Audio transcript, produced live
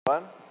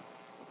everyone.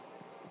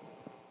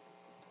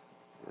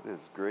 It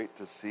is great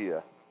to see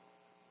you.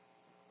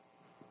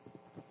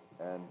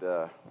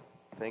 And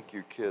thank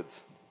you,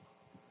 kids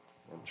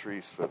and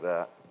Trees, for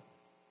that.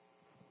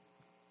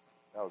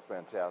 That was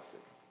fantastic.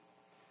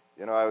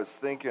 You know, I was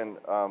thinking,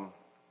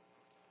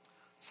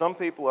 some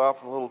people are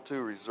often a little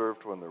too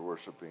reserved when they're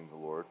worshiping the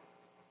Lord.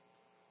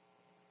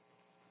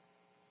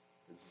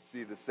 You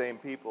see the same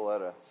people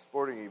at a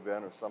sporting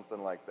event or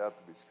something like that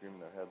to be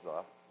screaming their heads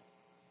off.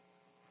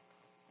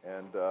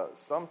 And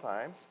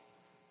sometimes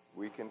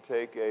we can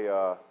take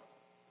a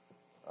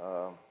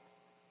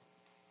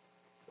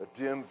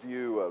dim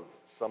view of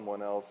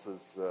someone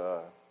else's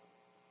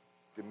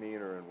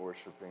demeanor in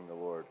worshiping the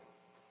Lord.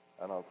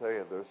 And I'll tell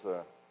you, there's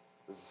a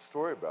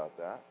story about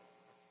that.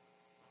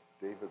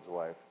 David's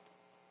wife.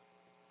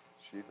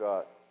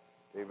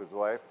 David's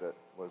wife, that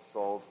was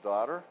Saul's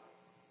daughter,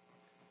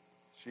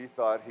 she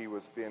thought he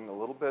was being a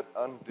little bit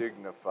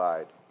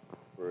undignified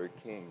for a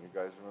king. You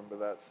guys remember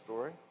that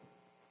story?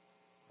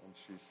 And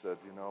she said,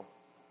 you know,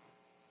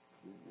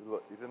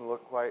 you didn't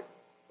look quite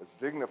as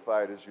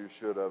dignified as you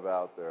should have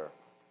out there.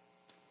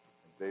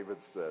 And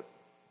David said,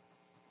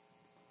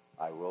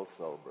 I will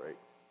celebrate.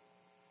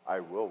 I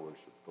will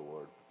worship the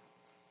Lord.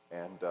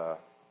 And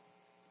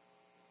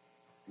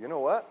you know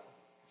what?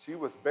 She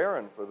was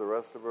barren for the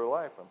rest of her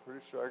life. I'm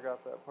pretty sure I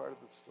got that part of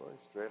the story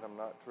straight. I'm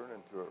not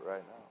turning to it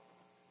right now.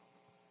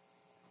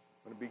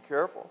 I'm going to be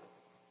careful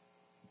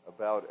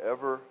about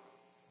ever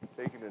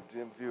taking a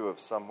dim view of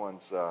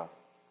someone's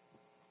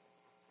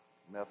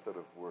method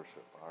of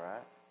worship, all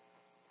right?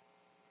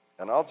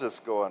 And I'll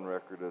just go on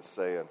record as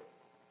saying,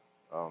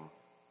 I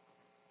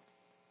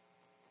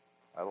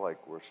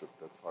like worship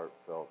that's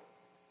heartfelt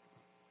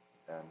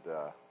and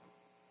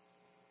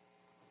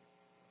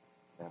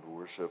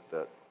worship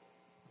that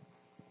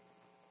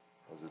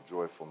has a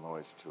joyful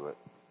noise to it.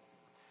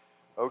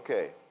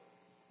 Okay.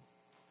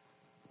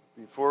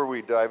 Before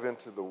we dive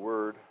into the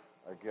Word,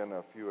 again,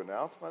 a few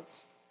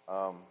announcements.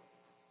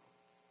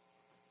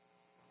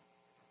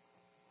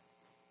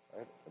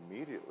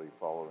 Immediately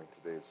following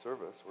today's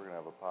service, we're going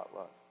to have a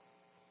potluck.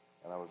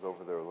 And I was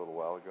over there a little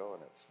while ago,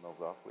 and it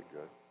smells awfully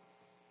good.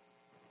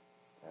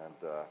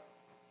 And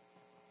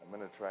I'm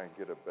going to try and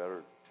get a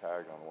better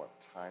tag on what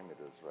time it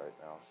is right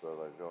now, so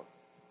that I don't.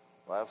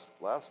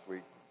 Last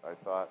week, I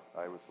thought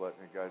I was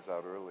letting you guys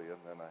out early, and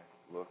then I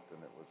looked,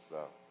 and it was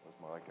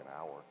more like an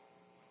hour.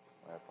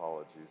 My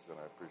apologies, and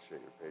I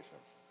appreciate your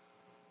patience.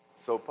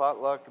 So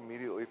potluck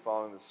immediately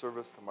following the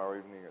service tomorrow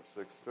evening at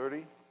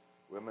 6:30.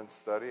 Women's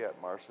study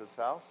at Marcia's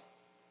house.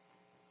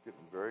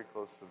 Getting very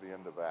close to the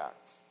end of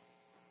Acts,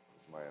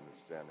 is my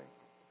understanding.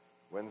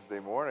 Wednesday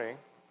morning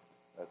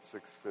at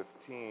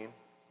 6:15,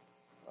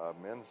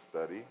 men's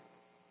study,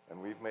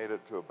 and we've made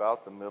it to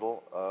about the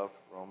middle of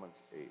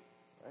Romans 8,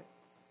 right?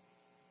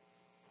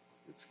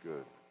 It's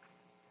good.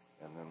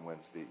 And then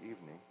Wednesday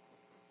evening,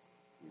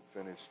 we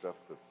finished up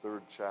the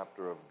third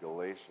chapter of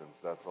Galatians.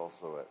 That's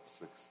also at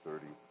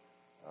 6:30.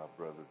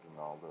 Brother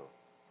Donaldo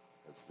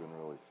has been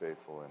really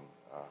faithful in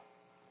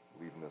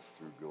leading us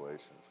through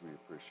Galatians. We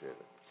appreciate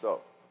it.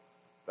 So,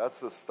 that's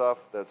the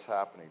stuff that's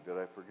happening. Did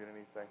I forget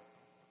anything?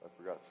 I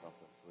forgot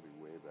something. Somebody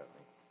waved at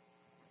me.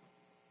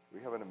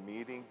 We having a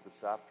meeting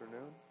this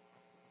afternoon?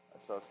 I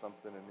saw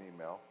something in the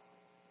email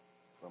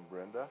from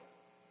Brenda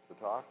to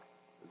talk.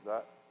 Is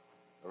that?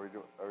 Are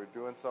we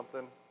doing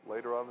something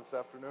later on this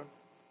afternoon?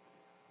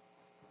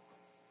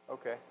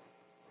 Okay.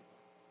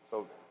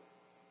 So,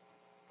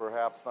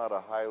 perhaps not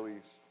a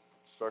highly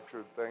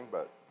structured thing,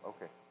 but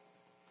okay.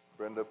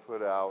 Brenda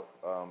put out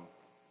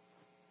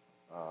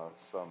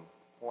some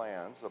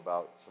plans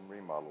about some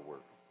remodel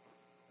work,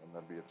 and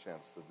there'll be a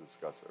chance to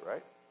discuss it,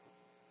 right?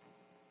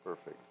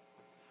 Perfect.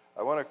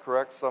 I want to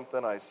correct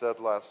something I said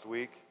last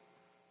week.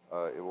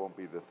 It won't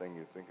be the thing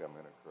you think I'm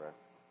going to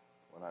correct.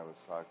 When I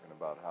was talking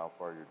about how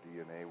far your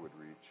DNA would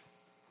reach,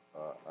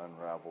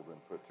 unraveled and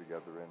put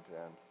together end to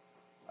end,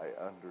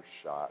 I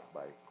undershot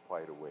by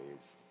quite a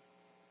ways.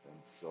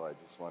 And so I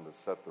just wanted to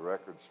set the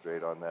record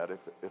straight on that.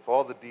 If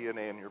all the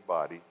DNA in your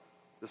body,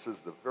 this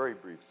is the very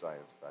brief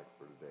science fact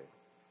for today,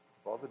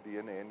 if all the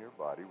DNA in your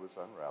body was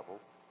unraveled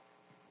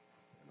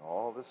and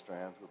all the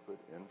strands were put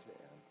end to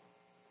end,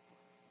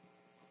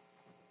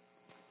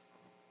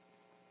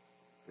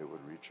 it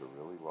would reach a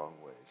really long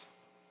ways.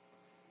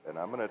 And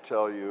I'm going to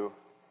tell you,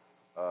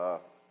 I'm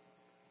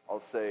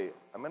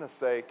going to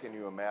say, can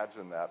you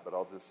imagine that? But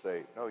I'll just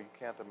say, no, you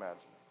can't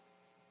imagine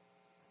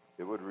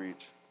it. It would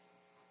reach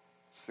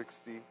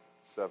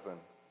 67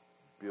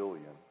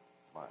 billion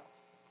miles,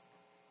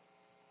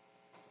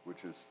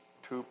 which is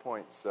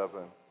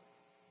 2.7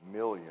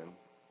 million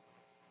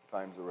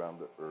times around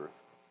the Earth,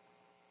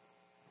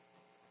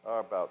 or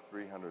about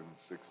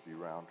 360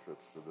 round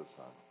trips to the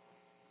sun.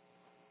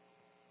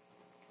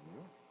 Can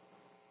you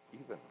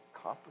even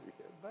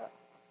comprehend that?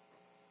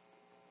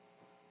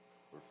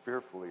 We're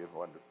fearfully and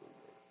wonderfully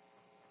made.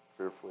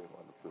 Fearfully and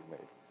wonderfully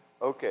made.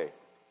 Okay.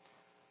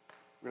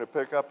 We're going to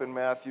pick up in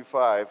Matthew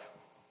 5,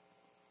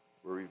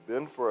 where we've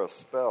been for a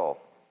spell,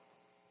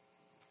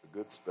 a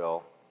good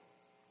spell,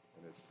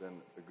 And it's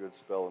been a good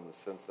spell in the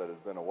sense that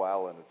it's been a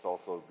while, and it's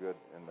also good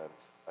in that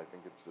I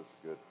think it's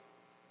just good.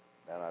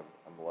 And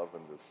I'm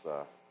loving this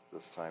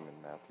time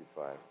in Matthew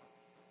 5.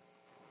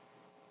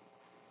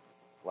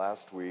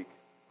 Last week,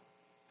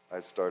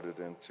 I started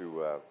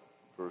into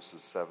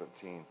verses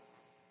 17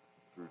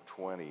 through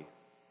 20,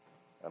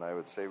 and I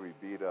would say we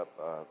beat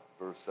up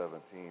verse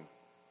 17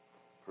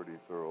 pretty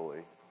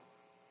thoroughly.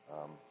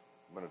 I'm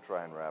going to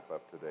try and wrap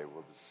up today.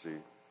 We'll just see.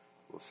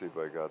 We'll see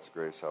by God's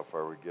grace how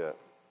far we get.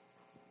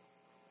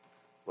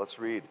 Let's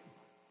read,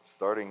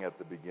 starting at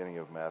the beginning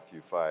of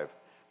Matthew 5.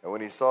 And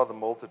when he saw the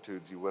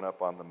multitudes, he went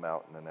up on the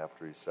mountain, and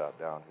after he sat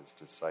down, his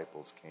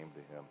disciples came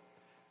to him.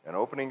 And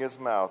opening his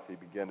mouth, he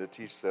began to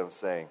teach them,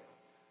 saying,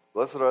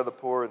 Blessed are the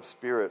poor in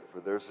spirit, for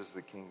theirs is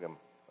the kingdom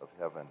of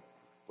heaven.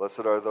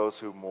 Blessed are those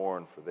who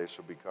mourn, for they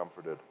shall be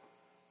comforted.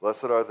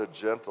 Blessed are the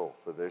gentle,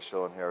 for they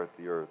shall inherit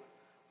the earth.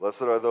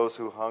 Blessed are those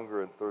who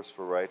hunger and thirst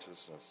for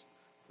righteousness,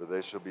 for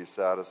they shall be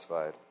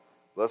satisfied.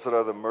 Blessed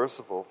are the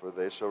merciful, for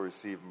they shall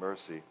receive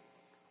mercy.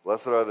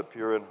 Blessed are the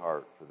pure in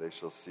heart, for they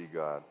shall see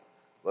God.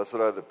 Blessed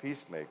are the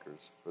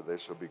peacemakers, for they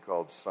shall be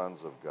called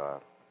sons of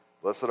God.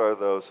 Blessed are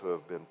those who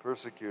have been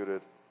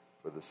persecuted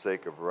for the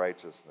sake of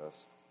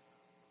righteousness,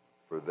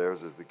 for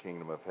theirs is the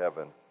kingdom of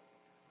heaven.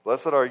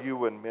 Blessed are you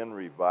when men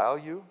revile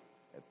you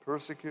and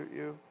persecute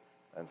you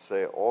and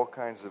say all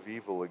kinds of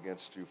evil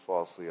against you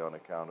falsely on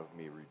account of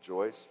me.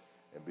 Rejoice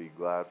and be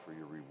glad, for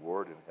your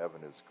reward in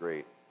heaven is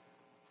great,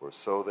 for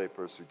so they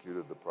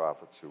persecuted the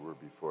prophets who were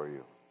before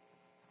you.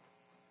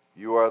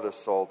 You are the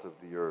salt of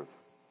the earth.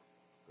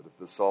 But if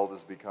the salt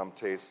has become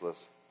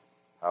tasteless,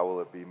 how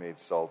will it be made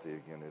salty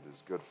again? It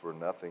is good for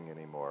nothing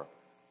anymore,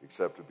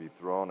 except to be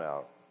thrown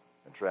out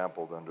and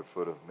trampled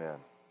underfoot of men.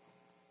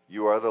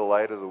 You are the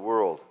light of the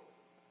world.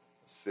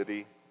 A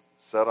city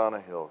set on a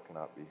hill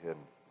cannot be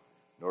hidden,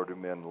 nor do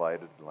men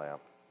light a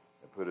lamp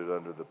and put it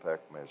under the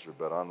peck measure,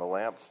 but on the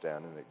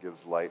lampstand, and it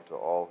gives light to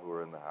all who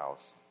are in the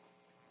house.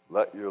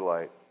 Let your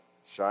light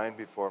shine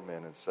before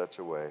men in such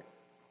a way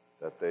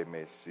that they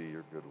may see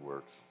your good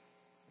works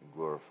and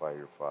glorify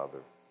your Father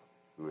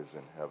who is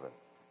in heaven.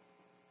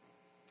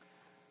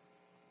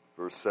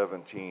 Verse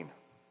 17.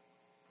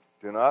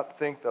 Do not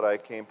think that I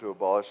came to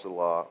abolish the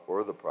law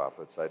or the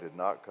prophets. I did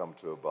not come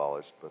to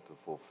abolish, but to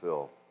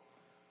fulfill.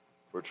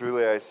 For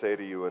truly I say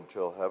to you,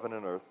 until heaven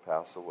and earth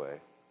pass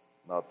away,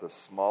 not the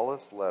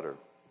smallest letter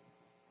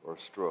or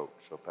stroke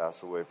shall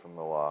pass away from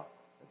the law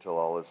until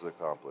all is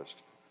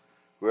accomplished.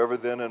 Whoever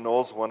then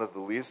annuls one of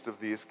the least of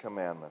these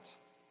commandments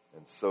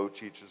and so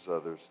teaches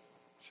others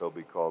shall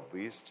be called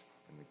least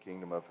in the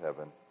kingdom of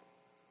heaven.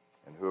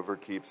 And whoever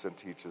keeps and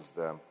teaches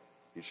them,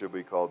 he shall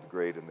be called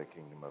great in the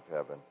kingdom of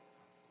heaven.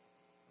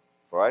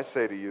 For I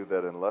say to you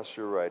that unless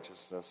your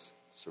righteousness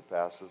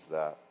surpasses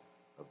that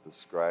of the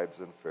scribes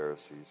and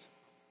Pharisees,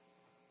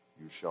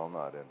 you shall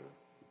not enter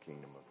the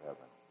kingdom of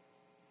heaven.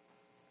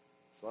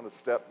 So I want to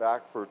step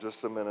back for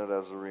just a minute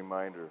as a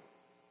reminder.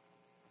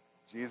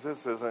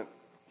 Jesus isn't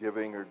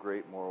giving a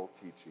great moral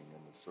teaching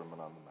in the Sermon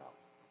on the Mount.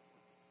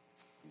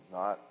 He's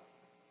not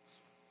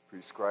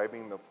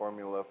prescribing the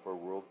formula for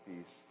world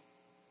peace.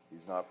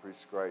 He's not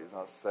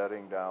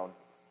setting down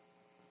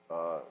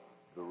the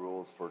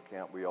rules for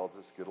can't we all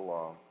just get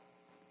along.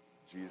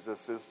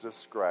 Jesus is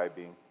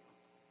describing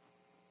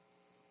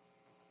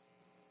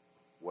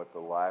what the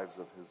lives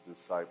of his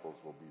disciples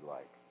will be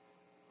like.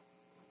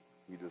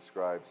 He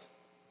describes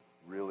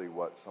really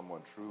what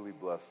someone truly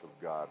blessed of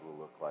God will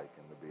look like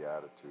in the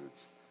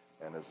Beatitudes.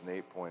 And as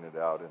Nate pointed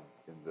out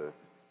in the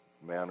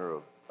manner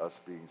of us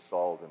being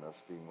salt and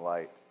us being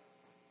light,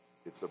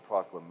 it's a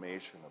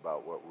proclamation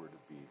about what we're to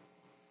be.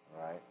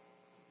 All right?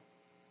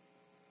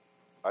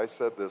 I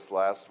said this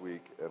last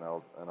week, and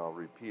I'll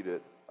repeat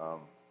it.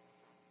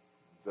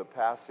 The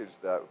passage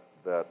that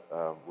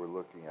we're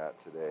looking at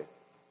today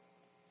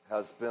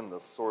has been the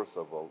source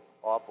of an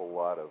awful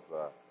lot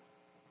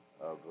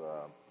of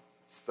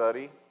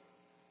study,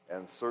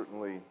 and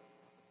certainly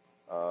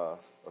a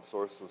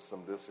source of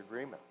some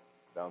disagreement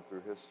down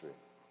through history.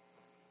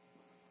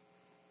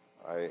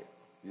 I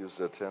used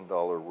a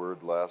 $10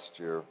 word last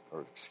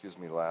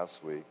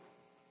week,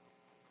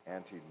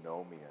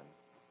 antinomian,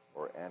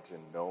 or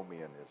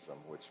antinomianism,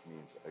 which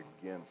means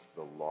against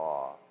the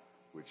law,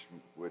 which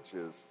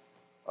is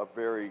a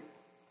very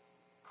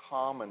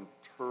common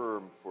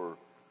term for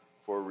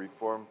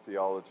Reformed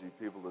theology,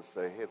 people to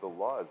say, hey, the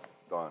law is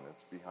done,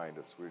 it's behind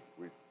us,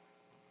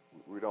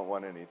 we don't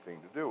want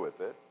anything to do with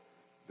it.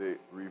 The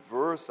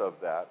reverse of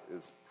that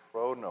is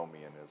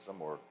pronomianism,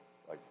 or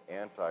like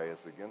anti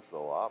is against the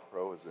law,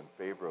 pro is in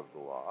favor of the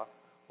law,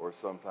 or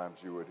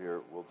sometimes we'll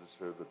just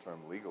hear the term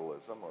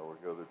legalism, or we'll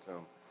hear the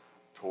term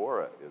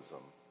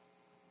Torahism.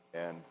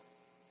 And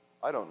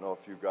I don't know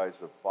if you guys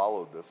have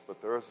followed this,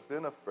 but there's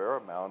been a fair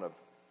amount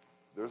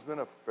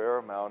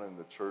in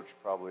the church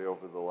probably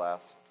over the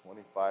last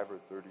 25 or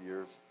 30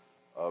 years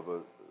of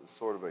a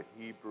sort of a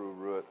Hebrew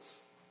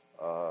roots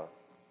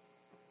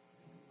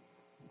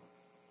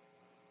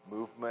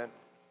movement,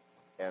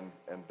 and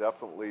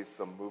definitely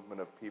some movement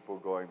of people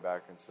going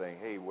back and saying,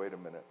 hey, wait a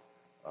minute,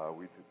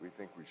 we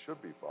think we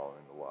should be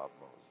following the law of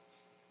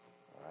Moses.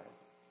 All right?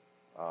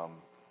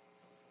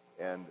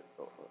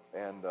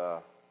 And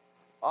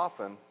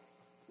often,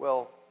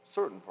 well,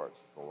 certain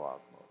parts of the law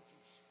of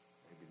Moses,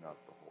 maybe not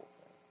the whole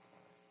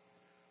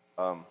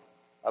thing.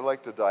 I'd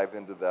like to dive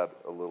into that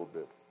a little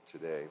bit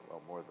today,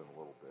 well, more than a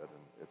little bit.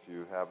 And if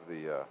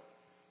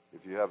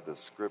you have the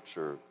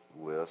scripture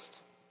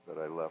list that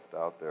I left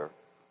out there,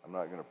 I'm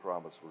not going to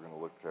promise we're going to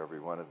look to every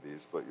one of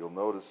these, but you'll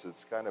notice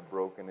it's kind of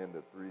broken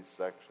into 3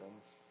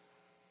 sections.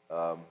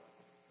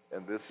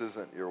 And this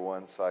isn't your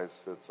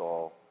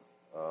one-size-fits-all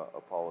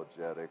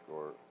apologetic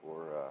or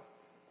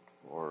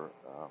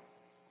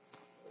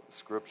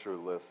scripture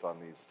list on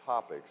these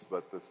topics,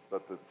 but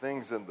the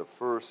things in the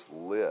first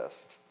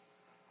list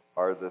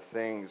are the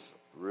things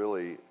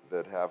really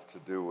that have to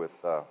do with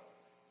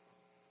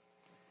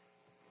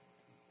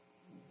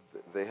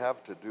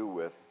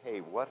hey,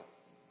 what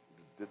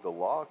did the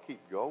law keep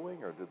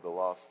going, or did the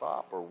law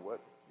stop, or what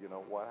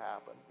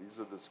happened? These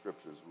are the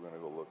scriptures we're going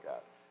to go look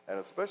at, and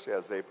especially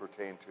as they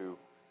pertain to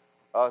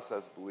us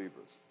as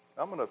believers.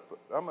 I'm going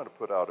to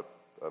put out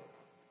a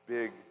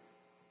big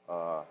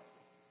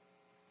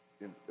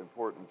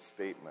important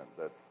statement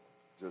that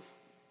just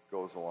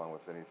goes along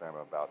with anything I'm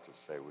about to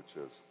say, which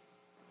is,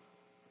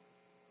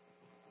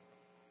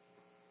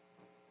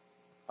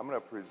 I'm going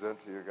to present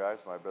to you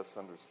guys my best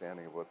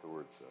understanding of what the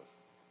Word says.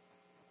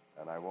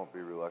 And I won't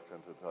be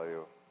reluctant to tell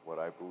you what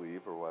I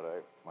believe or what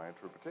my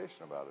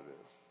interpretation about it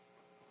is.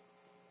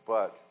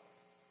 But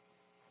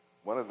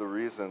one of the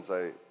reasons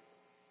I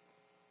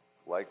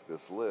like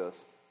this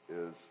list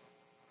is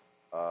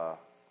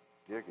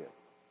dig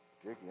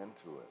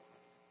into it.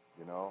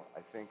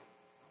 I think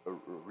a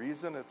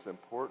reason it's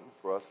important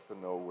for us to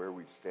know where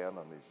we stand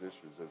on these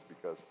issues is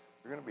because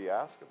you're going to be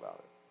asked about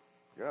it.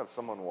 You're going to have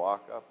someone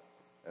walk up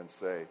and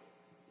say,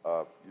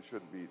 you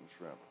shouldn't be eating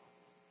shrimp.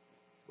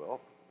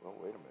 Well,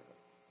 wait a minute.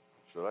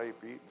 Should I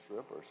be eating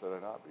shrimp or should I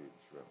not be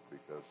eating shrimp?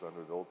 Because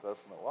under the Old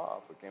Testament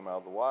law, if it came out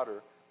of the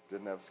water,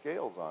 didn't have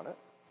scales on it,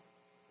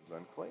 it was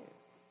unclean.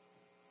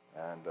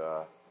 And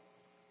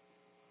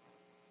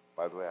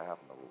by the way,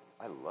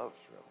 I love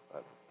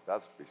shrimp.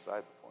 That's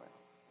beside the point.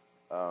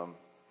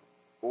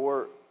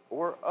 Or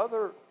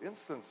other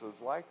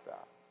instances like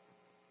that.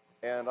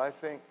 And I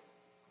think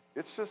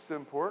it's just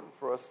important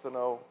for us to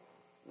know,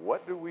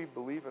 what do we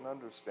believe and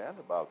understand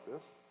about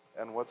this,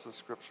 and what's the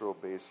scriptural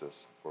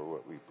basis for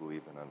what we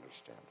believe and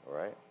understand, all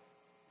right?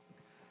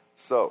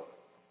 So,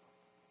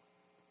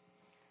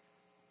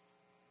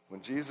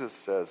 when Jesus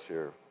says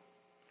here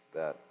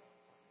that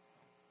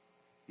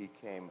he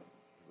came,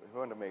 he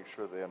wanted to make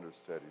sure they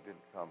understood he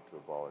didn't come to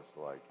abolish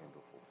the law, he came to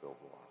fulfill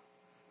the law.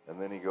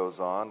 And then he goes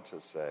on to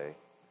say,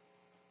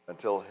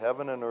 until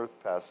heaven and earth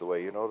pass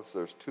away. You notice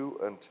there's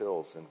 2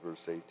 untils in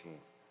verse 18.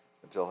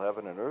 Until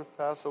heaven and earth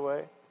pass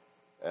away,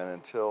 and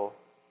until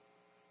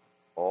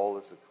all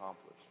is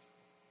accomplished.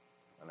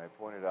 And I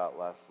pointed out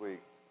last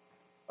week,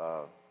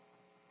 heaven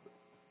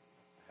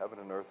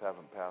and earth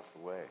haven't passed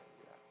away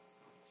yet.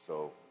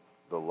 So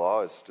the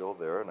law is still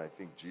there, and I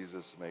think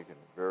Jesus is making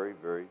it very,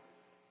 very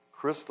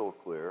crystal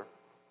clear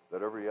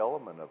that every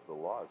element of the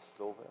law is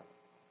still there.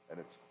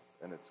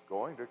 And it's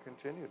going to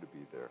continue to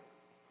be there.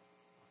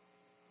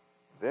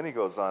 Then he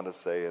goes on to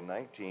say in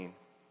 19,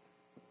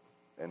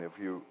 and if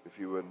you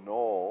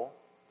annul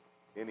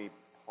any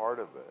part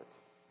of it,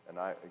 and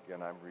I'm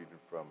reading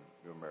from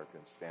New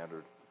American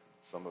Standard.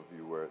 Some of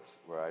you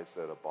where I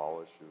said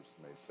abolish, you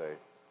may say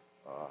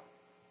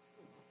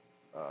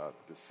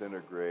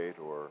disintegrate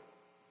or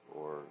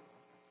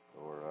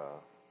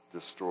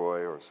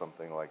destroy or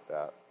something like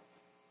that.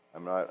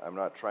 I'm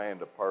not trying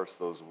to parse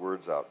those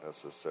words out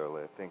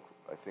necessarily. I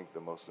think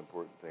the most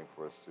important thing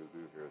for us to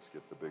do here is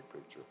get the big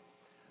picture.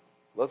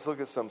 Let's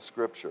look at some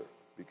scripture,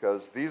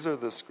 because these are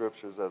the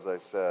scriptures, as I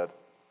said,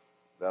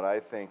 that I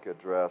think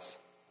address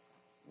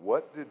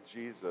what did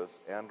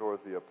Jesus and or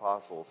the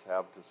apostles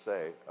have to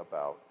say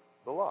about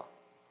the law.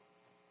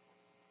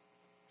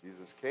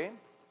 Jesus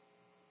came.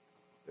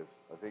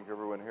 I think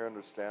everyone here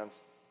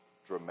understands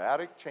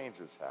dramatic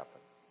changes happen.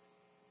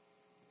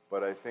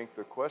 But I think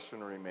the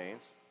question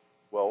remains,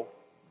 well,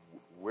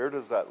 where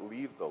does that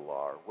leave the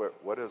law?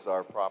 What is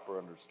our proper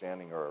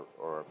understanding or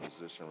our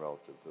position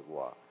relative to the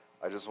law?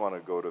 I just want to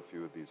go to a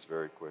few of these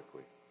very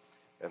quickly.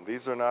 And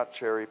these are not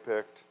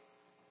cherry-picked,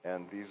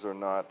 and these are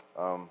not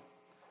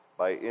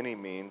by any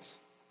means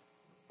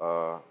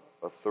a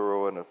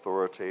thorough and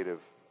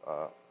authoritative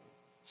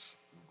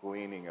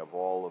gleaning of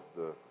all of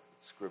the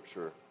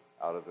scripture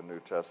out of the New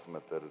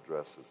Testament that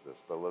addresses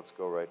this. But let's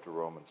go right to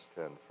Romans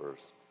 10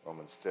 first.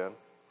 Romans 10,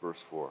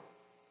 verse 4.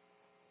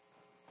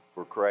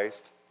 For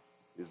Christ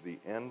is the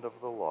end of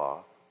the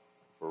law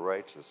for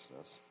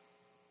righteousness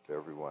to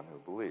everyone who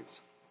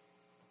believes.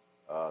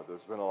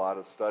 There's been a lot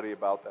of study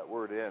about that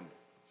word end.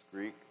 It's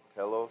Greek,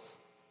 telos.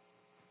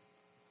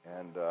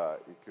 And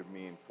it could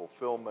mean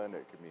fulfillment.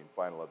 It could mean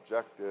final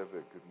objective.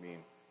 It could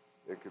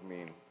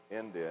mean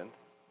end.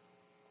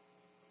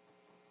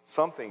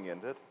 Something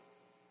ended.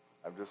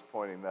 I'm just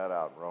pointing that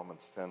out.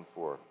 Romans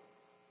 10:4.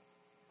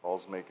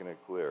 Paul's making it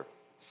clear.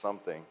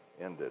 something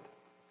ended.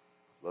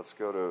 Let's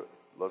go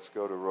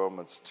to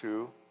Romans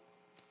 2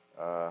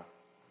 and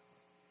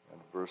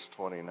verse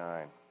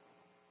 29.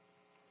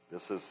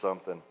 This is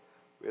something,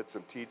 we had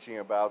some teaching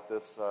about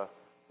this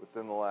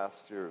within the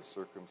last year,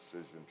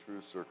 circumcision,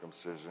 true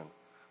circumcision,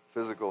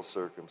 physical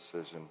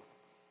circumcision.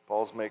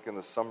 Paul's making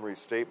the summary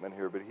statement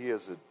here, but he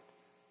is a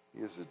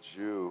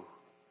Jew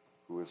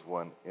who is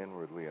one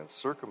inwardly, and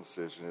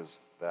circumcision is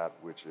that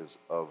which is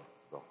of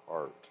the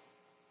heart,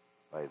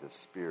 by the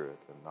Spirit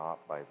and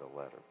not by the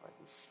letter, by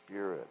the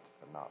Spirit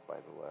and not by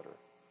the letter.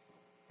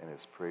 And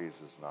his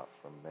praise is not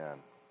from men,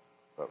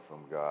 but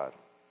from God.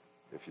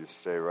 If you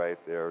stay right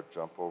there,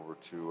 jump over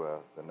to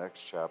the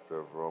next chapter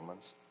of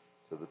Romans,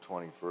 to the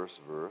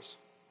 21st verse,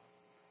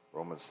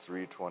 Romans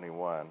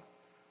 3:21.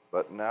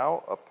 But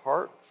now,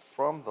 apart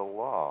from the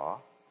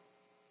law,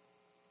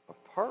 the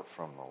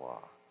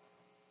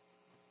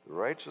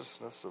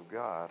righteousness of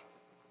God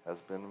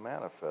has been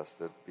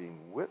manifested,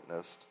 being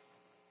witnessed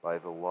by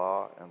the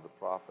law and the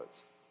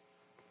prophets.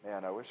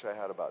 Man, I wish I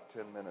had about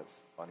 10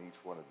 minutes on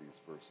each one of these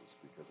verses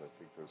because I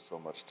think there's so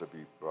much to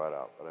be brought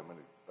out, but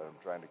I'm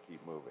trying to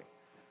keep moving.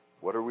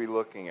 What are we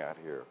looking at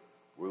here?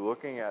 We're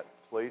looking at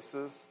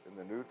places in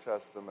the New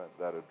Testament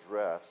that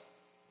address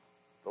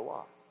the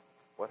law.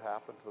 What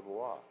happened to the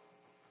law?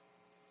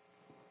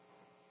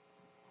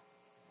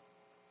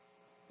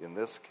 In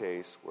this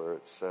case, where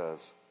it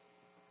says,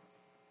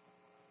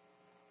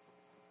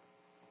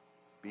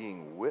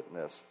 being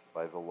witnessed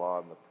by the law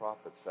and the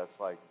prophets, that's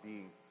like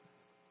being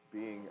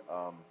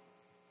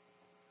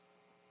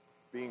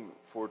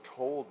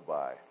foretold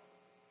by,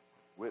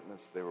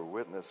 witness. They were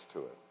witness to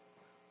it.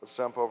 Let's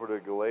jump over to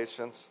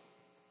Galatians.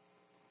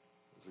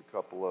 There's a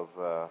couple of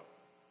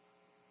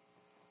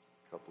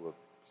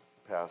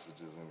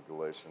passages in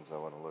Galatians I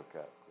want to look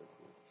at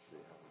quickly. Let's see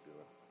how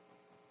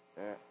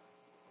we're doing. I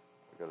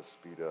got to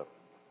speed up.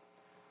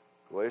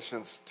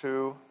 Galatians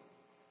 2.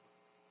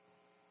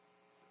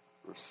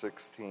 Verse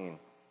 16.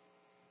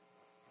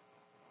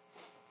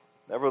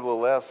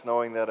 Nevertheless,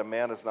 knowing that a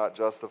man is not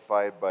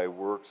justified by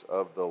works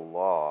of the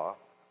law,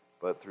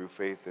 but through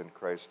faith in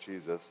Christ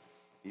Jesus,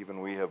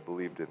 even we have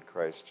believed in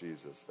Christ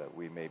Jesus, that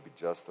we may be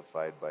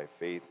justified by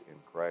faith in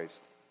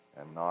Christ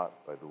and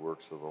not by the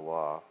works of the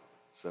law,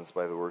 since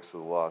by the works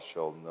of the law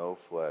shall no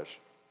flesh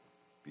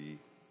be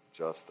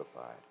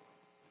justified.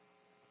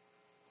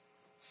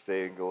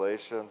 Stay in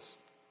Galatians.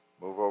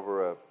 Move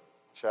over a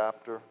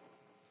chapter.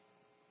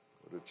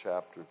 Go to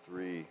chapter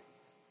 3. We're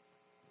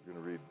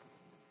going to read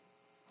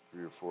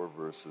 3 or 4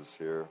 verses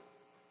here.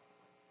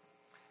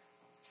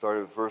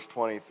 Starting with verse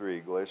 23,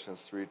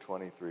 Galatians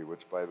 3:23,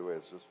 which, by the way,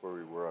 is just where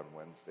we were on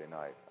Wednesday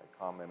night. I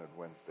commented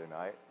Wednesday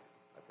night.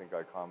 I think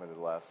I commented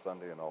last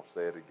Sunday, and I'll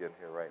say it again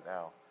here right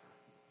now.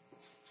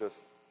 It's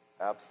just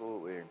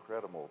absolutely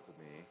incredible to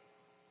me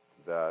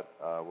that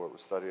what we're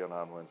studying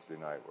on Wednesday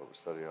night, what we're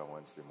studying on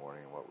Wednesday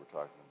morning, and what we're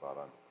talking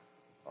about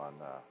on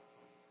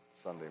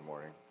Sunday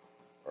morning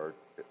are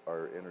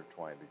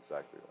intertwined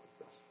exactly like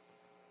this,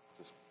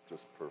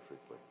 just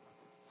perfectly.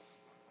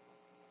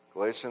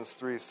 Galatians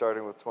 3,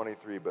 starting with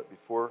 23, but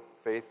before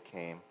faith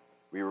came,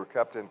 we were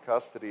kept in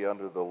custody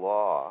under the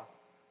law,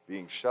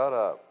 being shut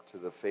up to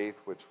the faith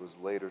which was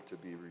later to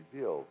be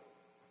revealed.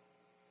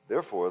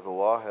 Therefore, the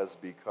law has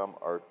become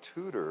our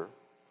tutor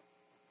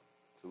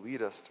to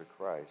lead us to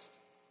Christ,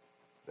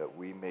 that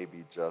we may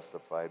be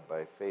justified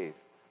by faith.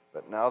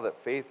 But now that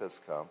faith has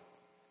come,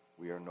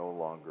 we are no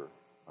longer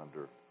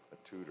under a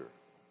tutor.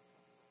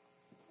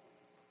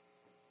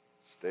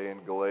 Stay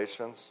in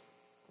Galatians.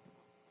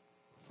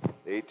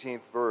 The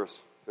 18th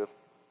verse,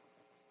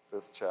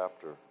 fifth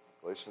chapter,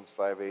 Galatians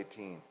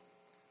 5:18.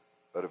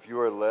 But if you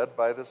are led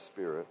by the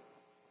Spirit,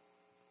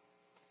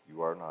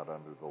 you are not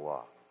under the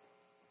law.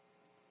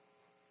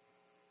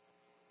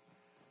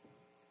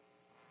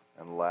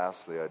 And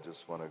lastly, I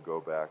just want to go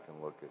back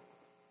and look at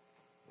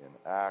in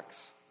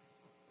Acts.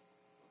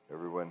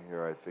 Everyone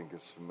here, I think,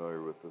 is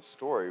familiar with the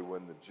story.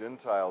 When the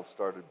Gentiles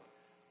started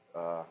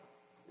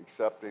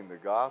accepting the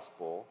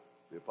gospel,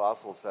 the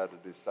apostles had to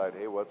decide,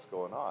 hey, what's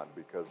going on?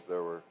 Because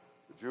the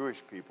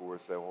Jewish people were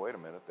saying, well, wait a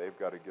minute, they've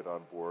got to get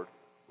on board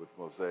with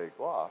Mosaic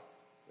law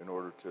in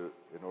order to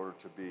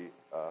be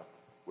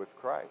with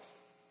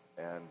Christ.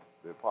 And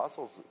the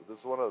apostles,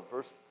 this is one of the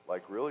first,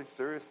 really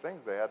serious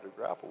things they had to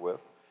grapple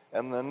with.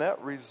 And the net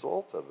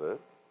result of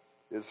it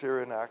is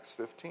here in Acts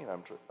 15.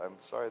 I'm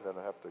sorry that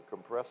I have to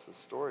compress this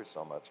story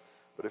so much.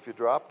 But if you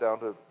drop down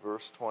to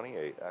verse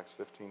 28, Acts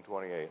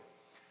 15:28,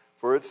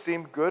 for it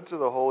seemed good to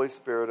the Holy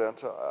Spirit and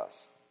to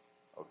us.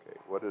 Okay,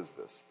 what is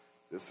this?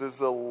 This is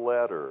a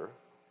letter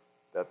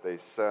that they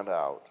sent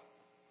out.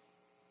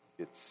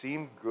 It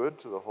seemed good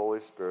to the Holy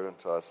Spirit and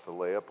to us to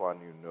lay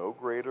upon you no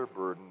greater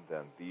burden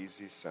than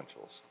these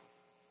essentials,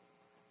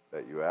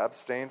 that you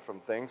abstain from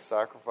things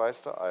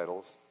sacrificed to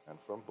idols, and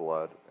from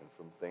blood, and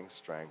from things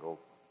strangled,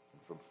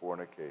 and from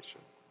fornication.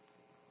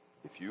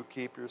 If you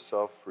keep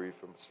yourself free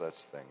from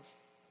such things,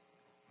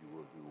 you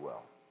will do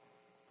well.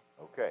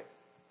 Okay.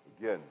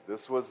 Again,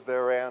 this was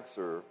their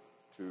answer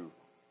to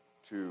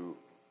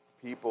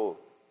people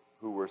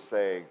who were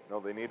saying, no,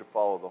 they need to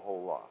follow the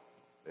whole law.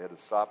 They had to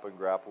stop and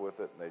grapple with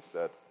it, and they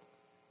said,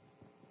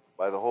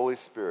 by the Holy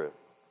Spirit,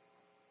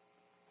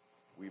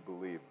 we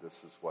believe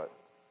this is what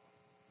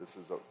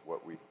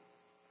we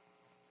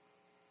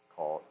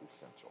call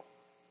essential.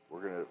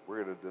 We're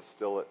gonna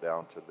distill it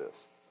down to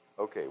this.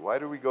 Okay, why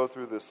do we go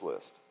through this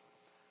list?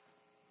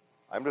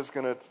 I'm just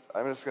gonna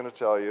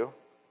tell you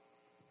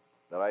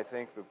that I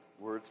think the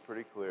word's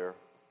pretty clear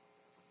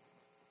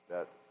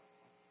that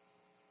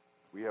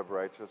we have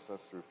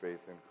righteousness through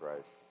faith in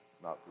Christ,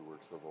 not through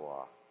works of the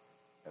law,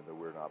 and that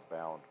we're not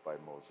bound by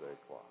Mosaic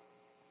law.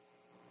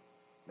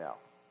 Now,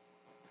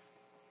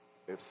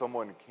 if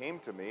someone came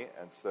to me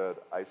and said,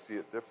 I see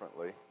it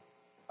differently,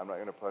 I'm not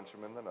going to punch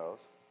them in the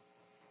nose,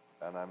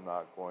 and I'm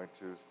not going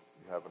to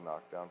have a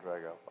knockdown,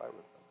 drag-out fight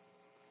with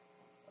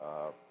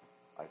them.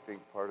 I think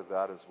part of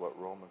that is what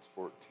Romans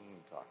 14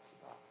 talks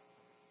about.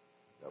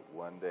 That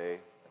one day,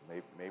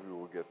 and maybe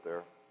we'll get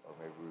there, or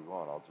maybe we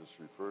won't, I'll just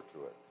refer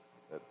to it,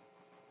 that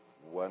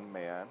one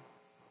man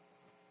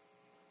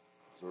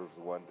observes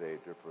one day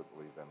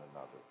differently than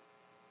another.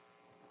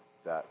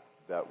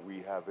 That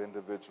we have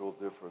individual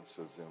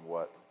differences in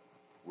what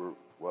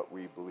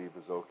we believe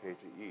is okay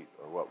to eat,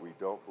 or what we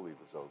don't believe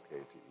is okay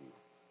to eat.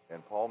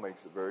 And Paul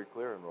makes it very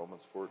clear in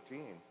Romans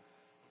 14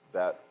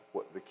 that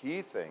the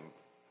key thing,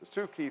 there's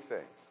two key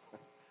things.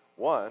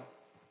 One,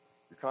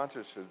 your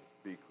conscience should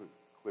be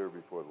clear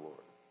before the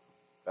Lord.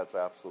 That's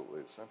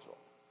absolutely essential.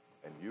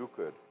 And you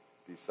could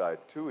decide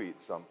to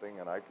eat something,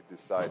 and I could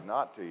decide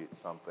not to eat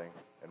something,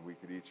 and we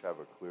could each have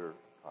a clear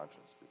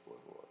conscience before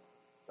the Lord.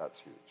 That's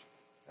huge.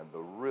 And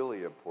the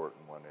really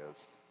important one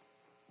is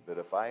that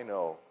if I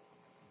know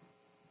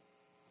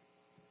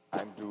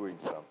I'm doing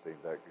something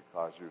that could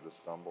cause you to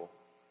stumble,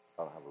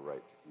 I don't have a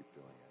right to keep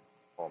doing it.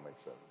 Paul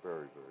makes that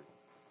very, very,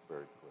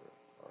 very clear.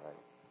 All right?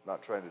 I'm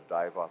not trying to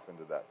dive off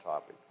into that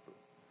topic,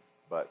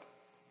 but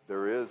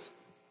there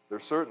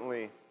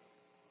certainly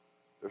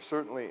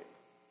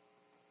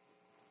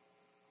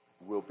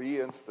will be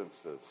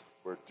instances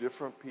where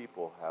different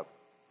people have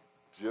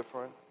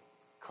different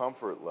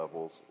comfort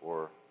levels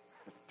or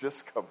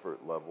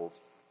discomfort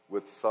levels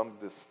with some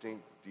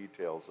distinct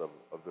details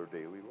of their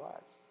daily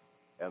lives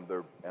and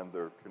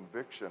their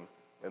conviction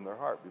in their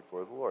heart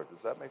before the Lord.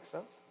 Does that make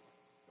sense?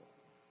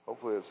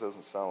 Hopefully this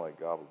doesn't sound like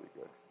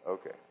gobbledygook.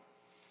 Okay.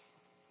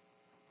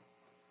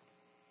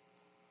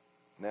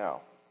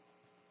 Now,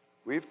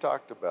 we've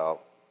talked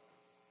about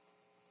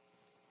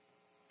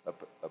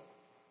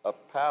a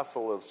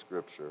passel of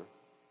Scripture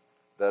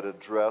that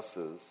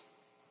addresses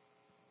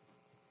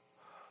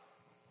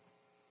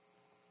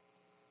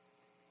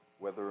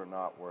whether or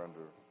not we're under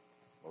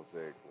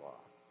Mosaic law.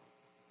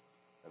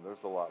 And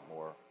there's a lot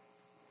more.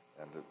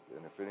 And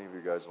if any of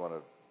you guys want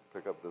to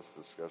pick up this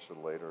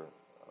discussion later,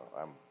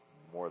 I'm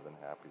more than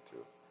happy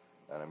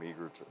to. And I'm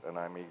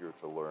eager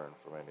to learn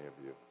from any of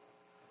you.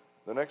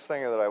 The next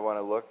thing that I want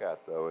to look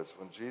at, though, is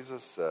when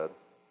Jesus said,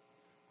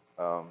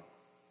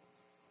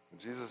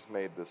 Jesus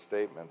made the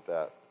statement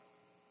that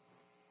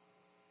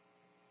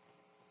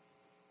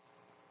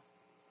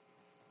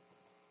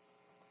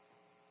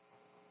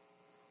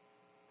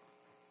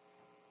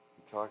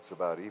he talks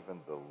about even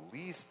the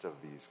least of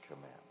these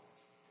commandments.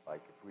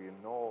 Like if we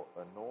annul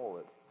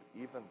it,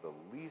 even the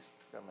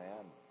least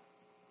commandment.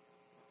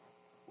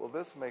 Well,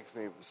 this makes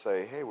me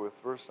say, hey, with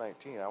verse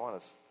 19, I want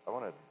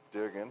to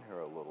dig in here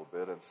a little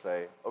bit and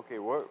say, okay,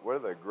 what are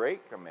the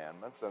great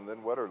commandments, and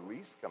then what are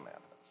least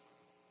commandments?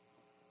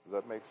 Does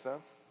that make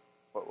sense?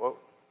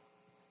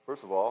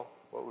 First of all,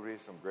 what would be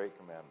some great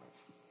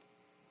commandments?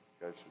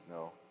 You guys should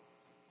know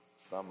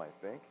some, I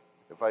think.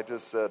 If I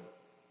just said,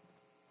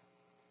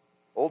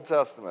 Old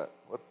Testament,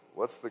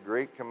 what's the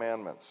great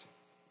commandments?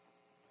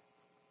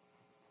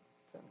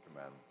 10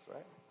 Commandments,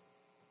 right?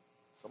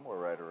 Somewhere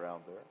right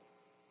around there.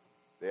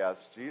 They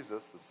asked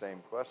Jesus the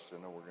same question,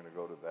 and we're going to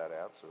go to that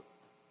answer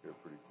here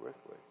pretty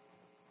quickly.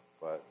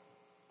 But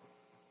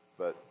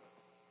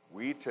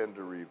we tend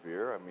to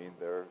revere. I mean,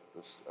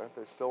 aren't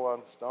they still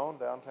on stone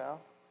downtown?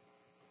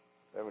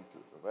 They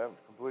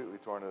haven't completely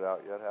torn it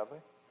out yet, have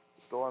they?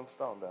 Still on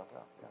stone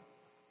downtown, yeah.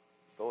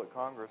 Still at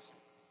Congress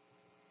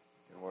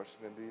in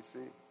Washington, D.C.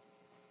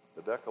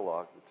 The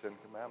Decalogue, the 10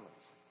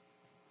 Commandments,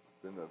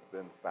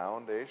 been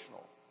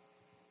foundational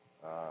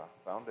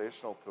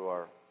to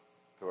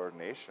our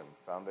nation,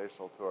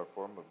 foundational to our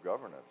form of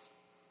governance.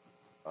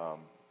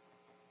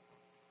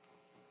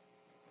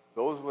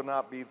 Those would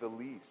not be the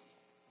least.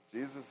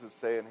 Jesus is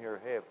saying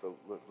here, hey, if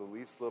the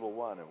least little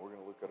one, and we're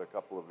going to look at a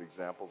couple of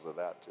examples of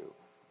that too.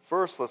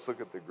 First, let's look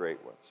at the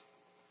great ones.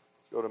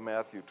 Let's go to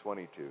Matthew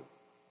 22.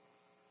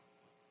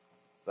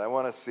 I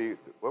want to see,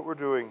 what we're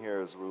doing here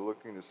is we're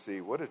looking to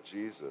see what did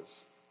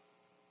Jesus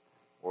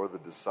or the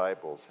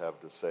disciples have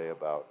to say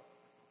about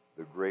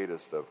the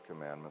greatest of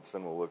commandments.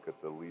 Then we'll look at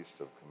the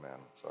least of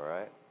commandments, all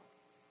right?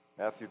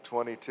 Matthew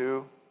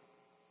 22,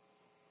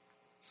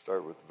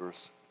 start with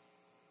verse,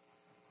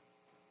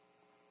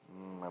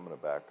 I'm going to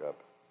back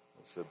up.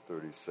 I said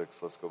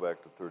 36, let's go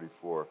back to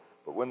 34.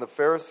 But when the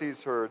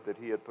Pharisees heard that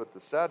he had put the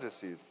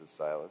Sadducees to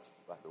silence,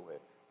 by the way,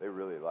 they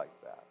really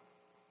liked that.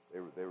 They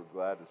were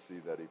glad to see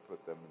that he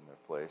put them in their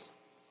place.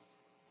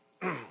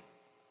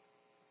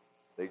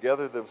 They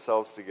gathered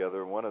themselves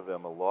together, and one of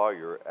them, a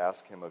lawyer,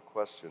 asked him a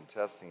question,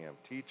 testing him,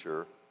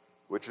 "Teacher,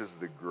 which is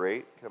the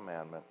great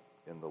commandment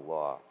in the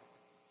law?"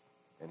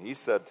 And he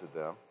said to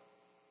them,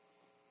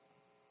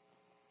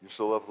 "You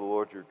shall love the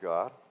Lord your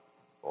God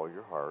with all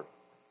your heart,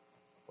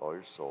 with all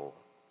your soul,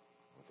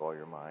 with all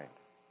your mind.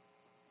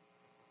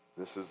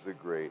 This is the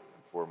great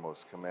and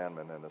foremost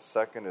commandment, and a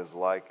second is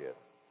like it.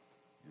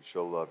 You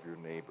shall love your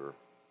neighbor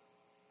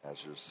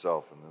as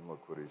yourself." And then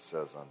look what he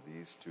says, "On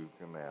these two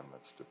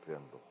commandments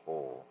depend the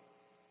whole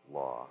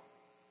law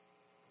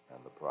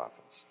and the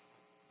prophets."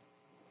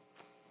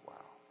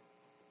 Wow.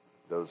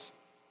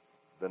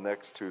 The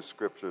next two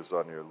scriptures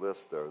on your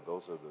list there,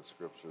 those are the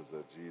scriptures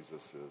that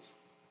Jesus is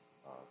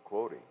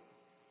quoting.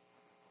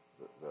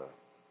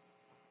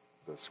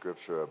 The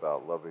scripture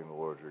about loving the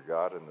Lord your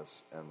God and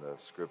the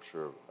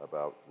scripture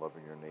about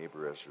loving your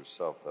neighbor as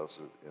yourself. Those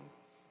are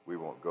we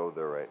won't go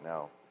there right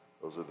now.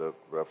 Those are the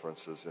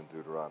references in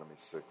Deuteronomy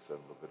 6 and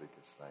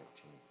Leviticus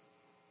 19.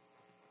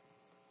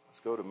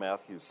 Let's go to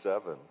Matthew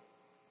 7.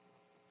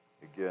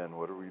 Again,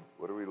 what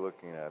are we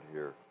looking at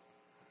here?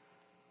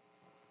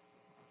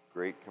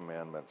 Great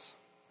commandments.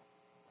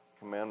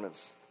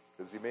 Commandments,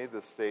 because he made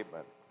this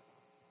statement,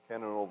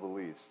 "Can and know the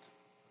least."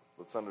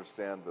 Let's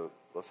understand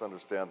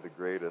the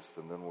greatest,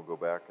 and then we'll go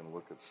back and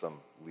look at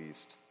some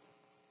least.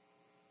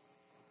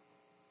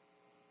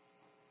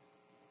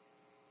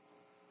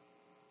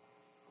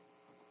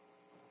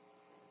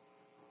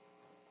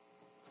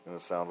 It's going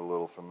to sound a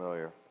little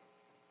familiar.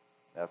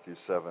 Matthew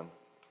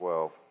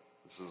 7:12.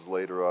 This is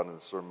later on in the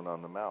Sermon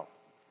on the Mount.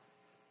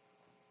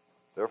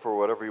 "Therefore,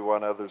 whatever you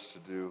want others to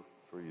do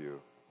for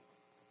you,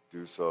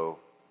 do so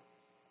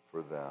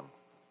for them.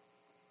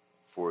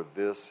 For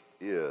this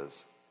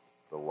is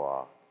the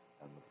law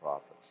and the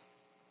prophets."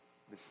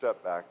 Let me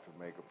step back to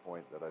make a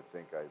point that I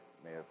think I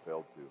may have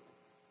failed to.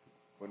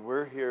 When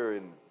we're here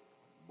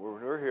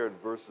in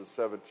verses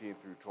 17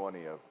 through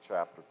 20 of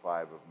chapter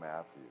 5 of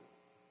Matthew,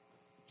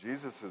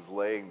 Jesus is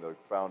laying the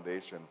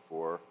foundation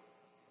for,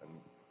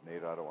 and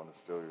Nate, I don't want to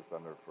steal your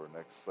thunder for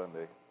next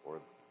Sunday or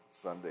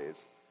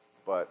Sundays,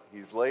 but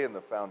he's laying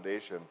the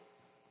foundation.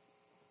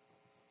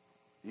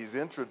 He's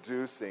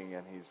introducing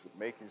and he's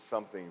making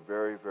something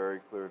very,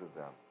 very clear to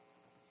them.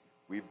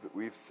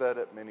 We've said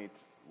it many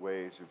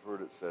ways. You've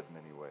heard it said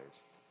many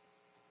ways.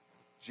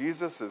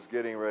 Jesus is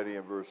getting ready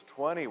in verse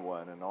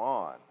 21 and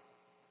on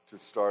to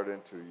start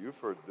into, you've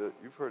heard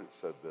it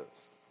said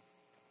this,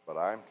 but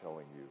I'm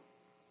telling you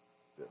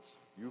this.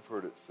 You've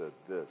heard it said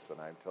this, and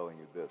I'm telling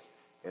you this.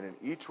 And in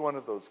each one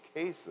of those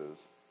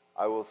cases,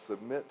 I will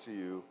submit to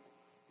you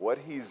what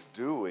he's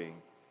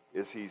doing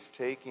is he's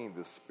taking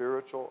the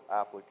spiritual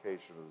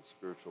application of the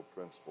spiritual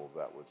principle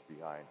that was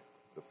behind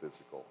the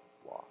physical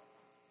law.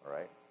 All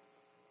right?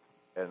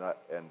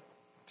 And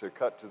to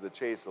cut to the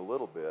chase a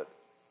little bit,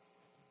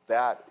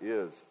 that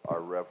is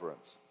our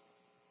reverence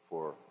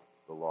for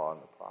the law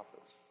and the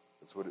prophets.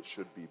 It's what it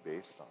should be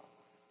based on.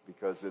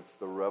 Because it's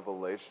the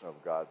revelation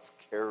of God's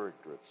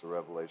character. It's the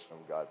revelation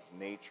of God's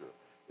nature.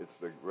 It's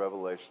the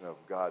revelation of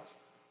God's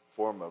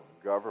form of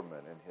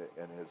government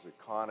and his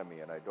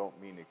economy. And I don't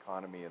mean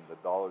economy in the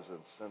dollars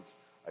and cents.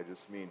 I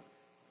just mean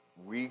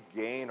we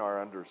gain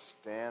our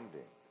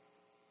understanding.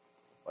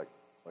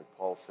 Like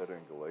Paul said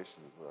in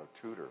Galatians with our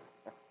tutor.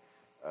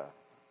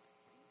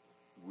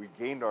 We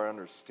gained our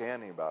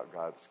understanding about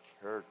God's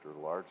character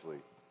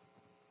largely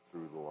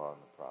through the law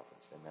and the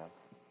prophets. Amen?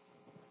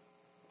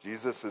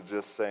 Jesus is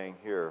just saying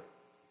here,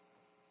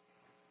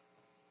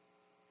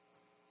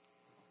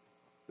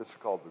 this is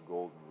called the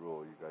golden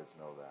rule. You guys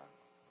know that.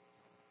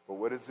 But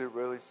what does it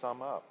really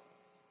sum up?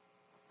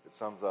 It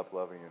sums up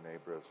loving your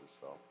neighbor as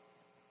yourself.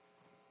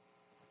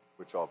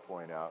 Which I'll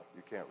point out,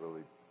 you can't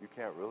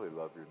really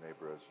love your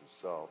neighbor as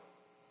yourself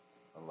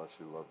unless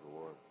you love the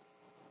Lord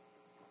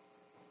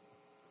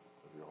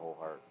with your whole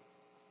heart.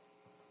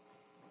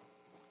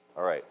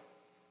 All right.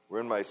 We're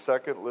in my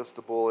second list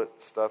of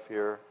bullet stuff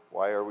here.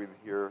 Why are we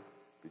here?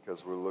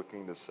 Because we're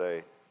looking to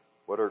say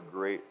what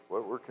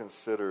were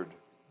considered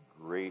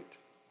great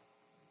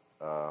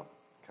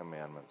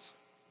commandments.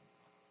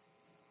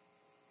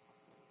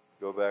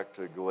 Go back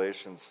to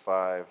Galatians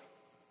 5.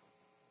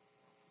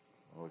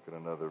 I'll look at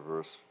another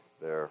verse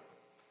there.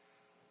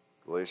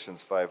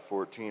 Galatians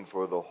 5:14.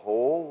 For the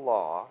whole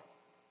law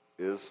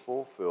is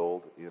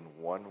fulfilled in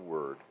one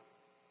word,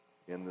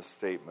 in the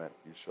statement,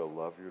 you shall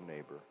love your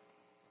neighbor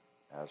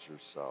as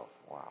yourself.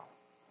 Wow.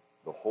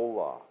 The whole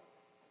law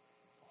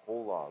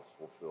is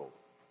fulfilled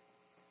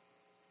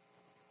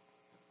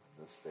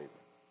in this statement.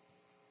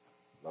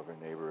 Love your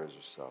neighbor as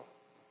yourself.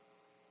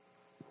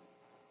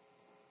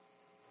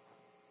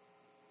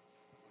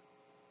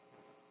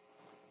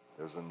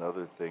 There's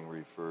another thing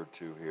referred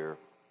to here.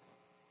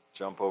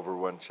 Jump over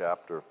one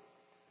chapter.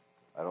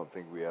 I don't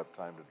think we have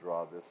time to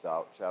draw this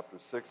out. Chapter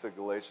 6 of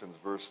Galatians,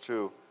 verse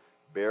 2.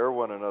 Bear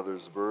one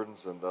another's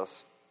burdens and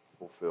thus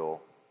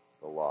fulfill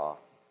the law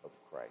of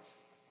Christ.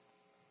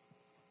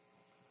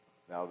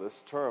 Now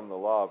this term, the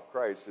law of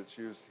Christ, it's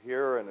used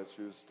here and it's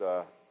used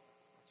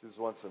She was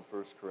once in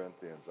 1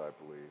 Corinthians, I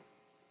believe.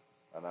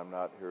 And I'm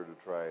not here to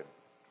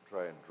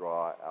try and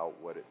draw out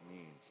what it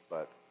means,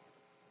 but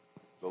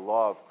the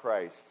law of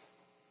Christ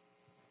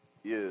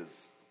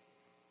is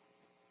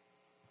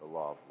the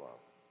law of love.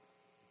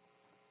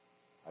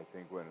 I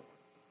think when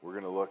we're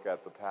going to look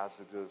at the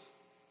passages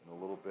in a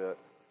little bit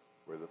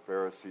where the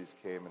Pharisees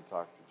came and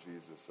talked to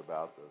Jesus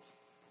about this,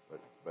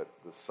 but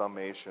the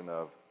summation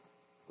of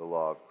the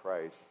law of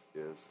Christ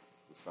is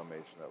the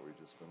summation that we've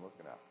just been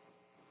looking at.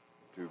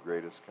 The 2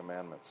 greatest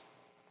commandments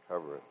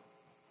cover it.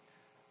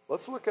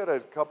 Let's look at a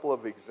couple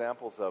of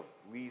examples of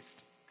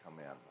least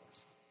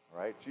commandments. All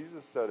right?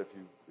 Jesus said if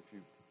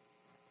you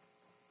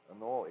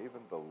annul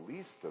even the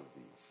least of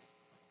these,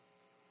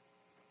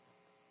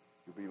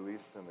 you'll be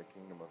least in the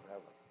kingdom of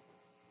heaven.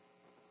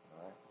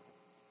 All right?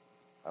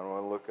 I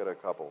want to look at a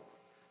couple.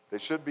 They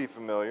should be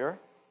familiar.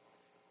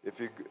 If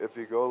you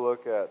go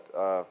look at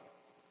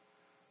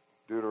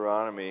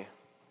Deuteronomy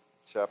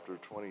chapter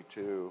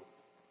 22,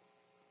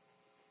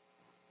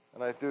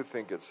 and I do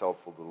think it's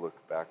helpful to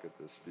look back at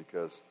this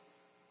because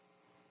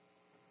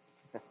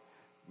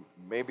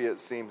maybe it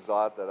seems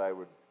odd that I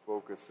would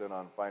focus in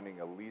on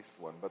finding a least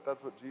one, but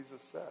that's what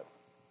Jesus said.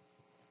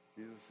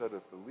 Jesus said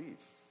at the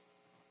least.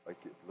 Like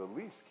the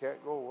least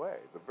can't go away.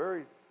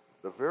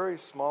 The very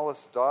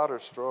smallest dot or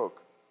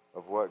stroke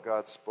of what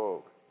God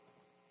spoke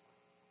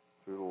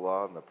through the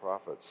law and the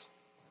prophets,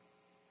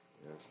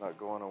 it's not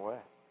going away.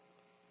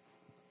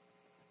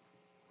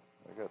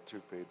 I got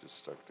 2 pages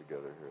stuck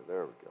together here.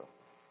 There we go.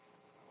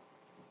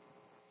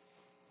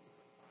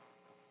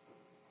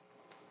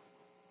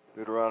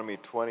 Deuteronomy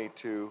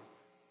 22:10.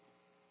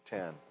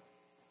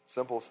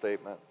 Simple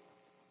statement.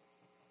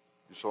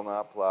 You shall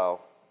not plow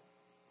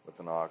with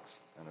an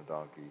ox and a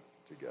donkey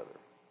together.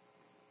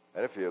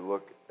 And if you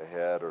look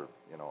ahead or,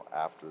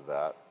 after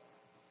that,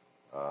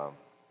 you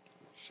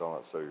shall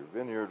not sow your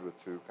vineyard with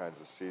 2 kinds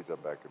of seeds. I'm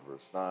back in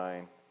verse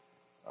 9.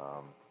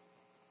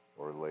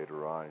 Or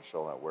later on, you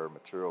shall not wear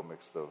material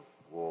mixed of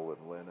wool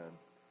and linen.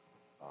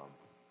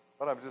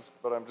 But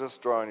I'm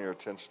just drawing your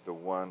attention to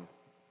one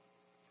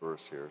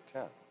verse here,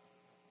 10.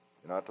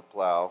 You're not to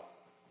plow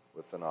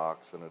with an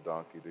ox and a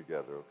donkey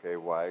together. Okay,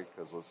 why?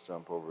 Because let's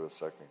jump over to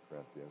 2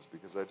 Corinthians.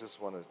 Because I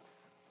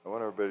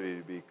want everybody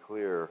to be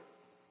clear.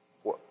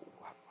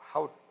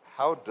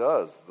 How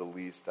does the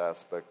least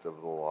aspect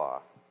of the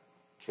law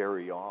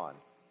carry on?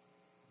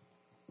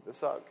 This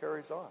is how it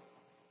carries on.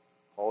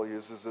 Paul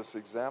uses this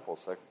example,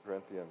 2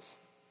 Corinthians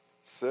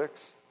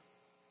 6,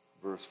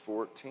 verse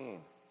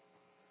 14.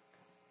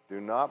 Do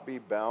not be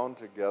bound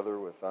together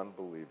with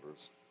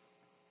unbelievers.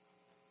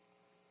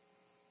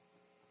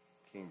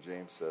 King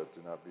James said,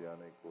 do not be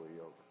unequally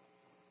yoked.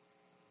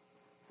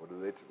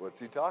 What's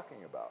he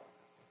talking about?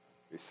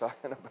 He's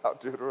talking about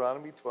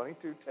Deuteronomy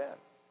 22:10.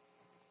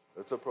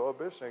 There's a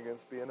prohibition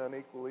against being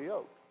unequally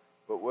yoked.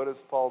 But what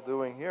is Paul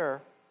doing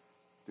here?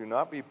 Do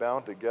not be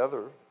bound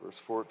together, verse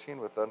 14,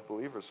 with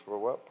unbelievers. For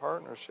what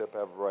partnership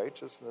have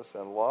righteousness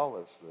and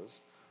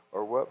lawlessness,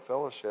 or what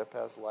fellowship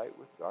has light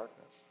with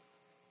darkness?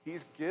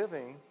 He's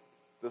giving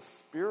the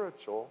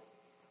spiritual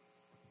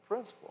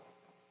principle.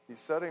 He's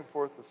setting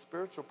forth the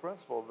spiritual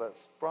principle that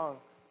sprung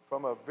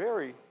from a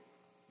very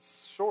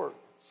short,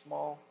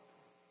 small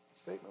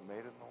statement made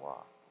in the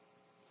law.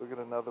 Let's look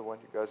at another one.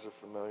 You guys are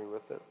familiar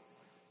with it.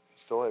 You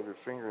still have your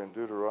finger in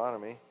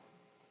Deuteronomy.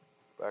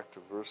 Back to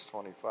verse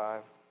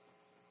 25.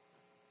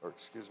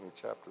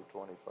 Chapter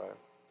 25,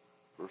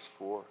 verse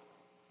 4.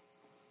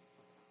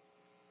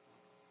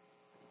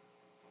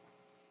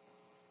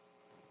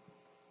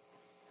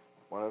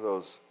 One of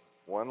those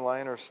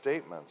one-liner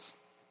statements.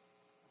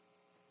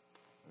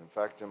 In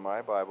fact, in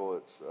my Bible,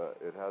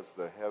 it has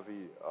the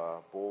heavy,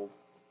 bold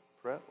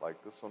print,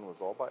 like this one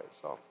was all by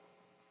itself.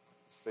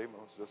 The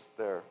statement was just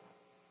there.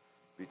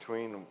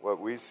 Between what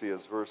we see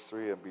as verse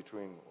 3 and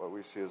between what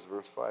we see as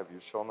verse 5, you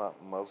shall not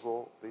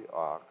muzzle the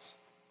ox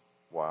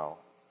while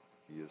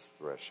he is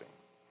threshing.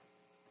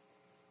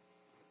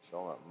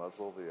 Shall not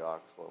muzzle the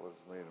ox. What was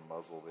it mean to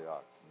muzzle the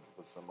ox? It means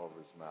put some over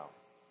his mouth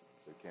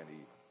so he can't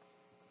eat.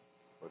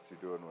 What's he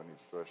doing when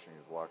he's threshing?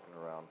 He's walking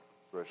around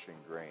threshing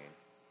grain.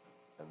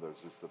 And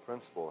there's just the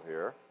principle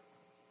here.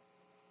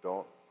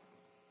 Don't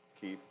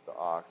keep the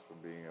ox from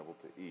being able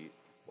to eat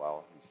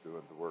while he's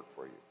doing the work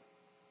for you.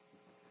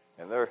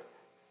 And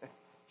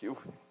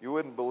you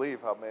wouldn't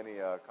believe how many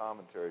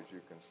commentaries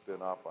you can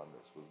spin off on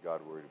this. Was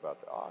God worried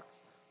about the ox?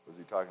 Was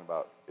he talking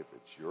about if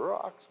it's your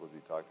ox? Was he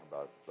talking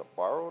about if it's a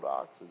borrowed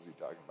ox? Is he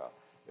talking about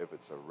if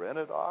it's a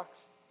rented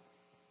ox?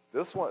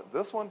 This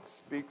one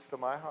speaks to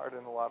my heart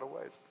in a lot of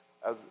ways.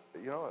 As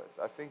you know,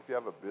 I think if you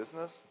have a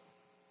business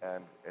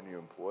and you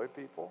employ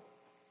people,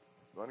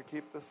 you want to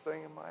keep this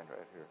thing in mind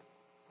right here.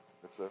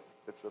 It's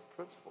a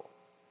principle.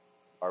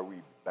 Are we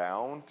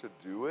bound to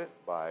do it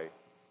by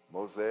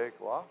Mosaic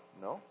law?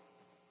 No.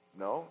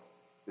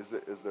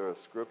 Is there a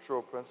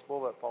scriptural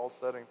principle that Paul's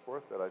setting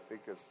forth that I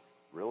think is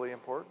really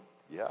important?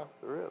 Yeah,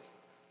 there is.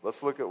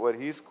 Let's look at what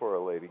he's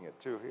correlating it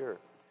to here.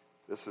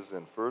 This is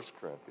in 1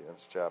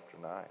 Corinthians chapter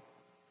 9.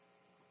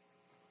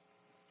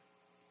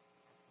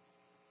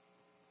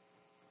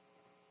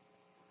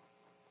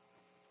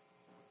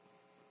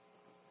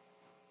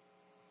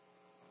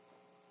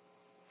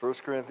 1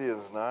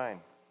 Corinthians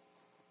 9,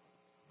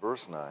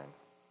 verse 9.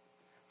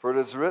 For it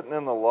is written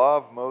in the law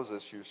of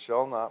Moses, you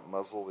shall not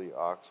muzzle the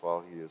ox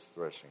while he is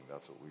threshing.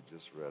 That's what we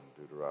just read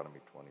in Deuteronomy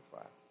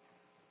 25.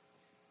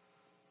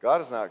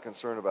 God is not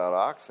concerned about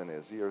oxen,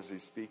 is he? Or is he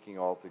speaking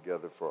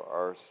altogether for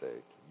our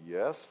sake?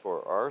 Yes,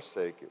 for our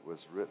sake it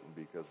was written,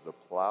 because the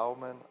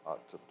plowman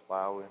ought to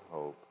plow in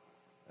hope,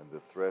 and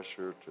the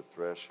thresher to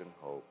thresh in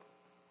hope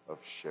of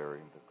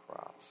sharing the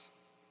crops.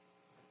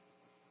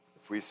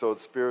 If we sowed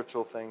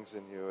spiritual things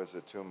in you, is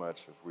it too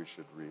much if we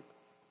should reap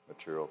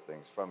material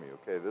things from you?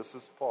 Okay, this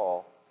is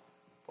Paul.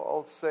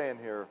 Paul's saying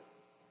here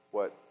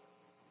what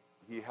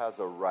he has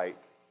a right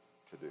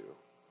to do.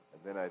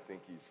 And then I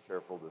think he's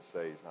careful to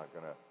say he's not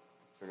going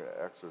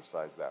to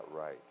exercise that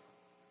right.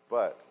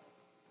 But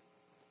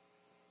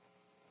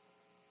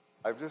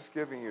I've just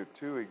given you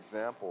two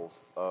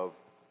examples of,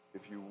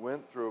 if you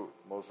went through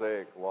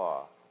Mosaic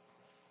law,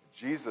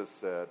 Jesus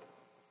said,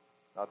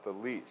 not the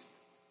least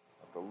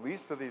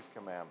of these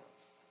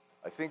commandments.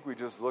 I think we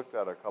just looked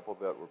at a couple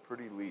that were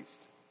pretty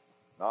least.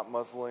 Not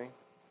muzzling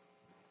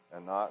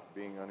and not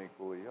being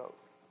unequally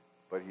yoked.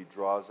 But he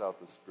draws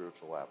out the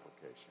spiritual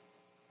application.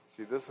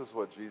 See, this is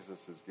what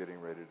Jesus is getting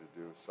ready to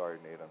do. Sorry,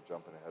 Nate, I'm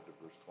jumping ahead to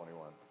verse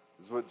 21.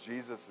 This is what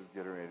Jesus is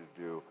getting ready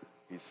to do.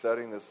 He's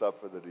setting this up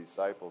for the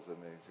disciples, and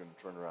then he's going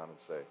to turn around and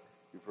say,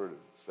 you've heard it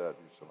said,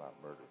 you shall not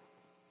murder.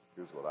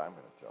 Here's what I'm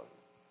going to tell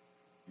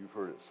you. You've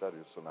heard it said,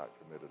 you shall not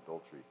commit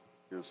adultery.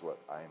 Here's what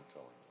I'm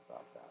telling you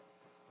about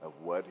that. Of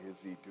what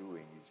is he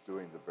doing? He's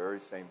doing the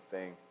very same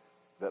thing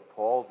that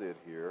Paul did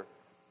here,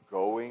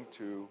 going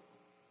to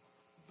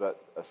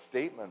a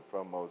statement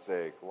from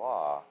Mosaic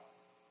law,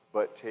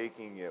 but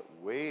taking it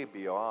way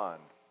beyond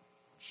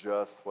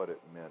just what it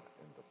meant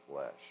in the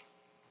flesh,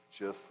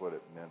 just what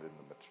it meant in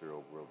the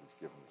material world. He's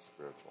given the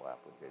spiritual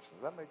application.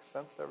 Does that make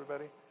sense to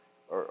everybody?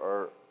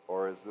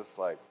 Or is this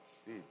like,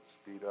 Steve,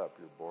 speed up,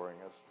 you're boring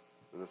us?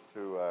 This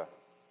too,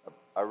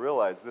 I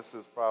realize this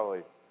is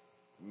probably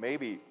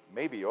maybe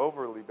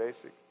overly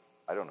basic.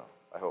 I don't know.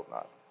 I hope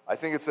not. I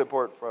think it's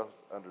important for us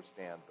to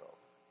understand, though.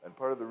 And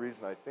part of the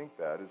reason I think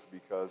that is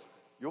because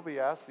you'll be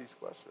asked these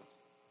questions.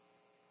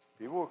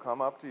 People will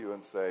come up to you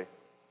and say,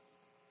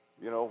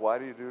 why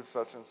do you do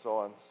such and so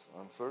on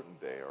certain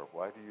day? Or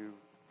why do you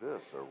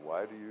this? Or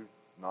why do you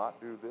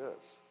not do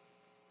this?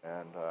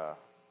 And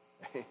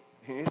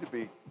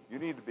you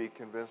need to be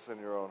convinced in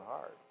your own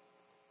heart.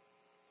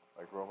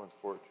 Like Romans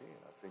 14.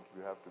 I think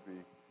you have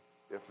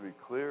to be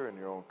clear in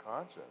your own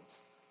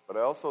conscience. But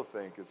I also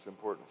think it's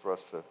important for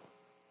us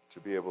to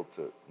be able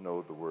to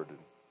know the word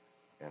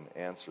and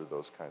answer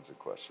those kinds of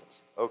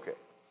questions. Okay.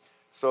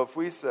 So if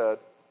we said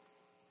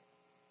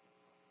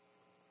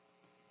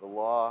the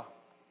law,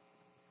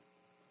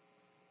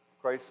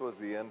 Christ was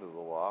the end of the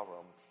law,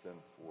 Romans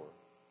 10:4.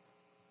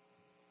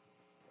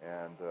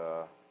 And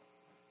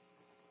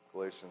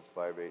Galatians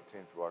 5:18,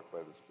 if you walk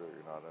by the Spirit,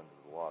 you're not under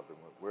the law. Then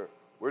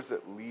where does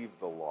it leave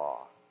the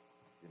law?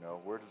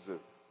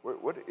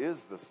 What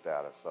is the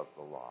status of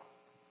the law?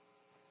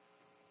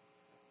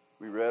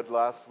 We read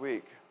last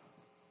week,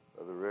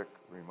 Brother Rick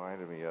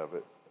reminded me of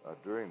it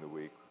during the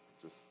week,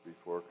 just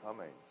before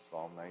coming,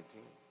 Psalm 19.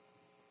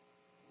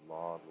 The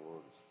law of the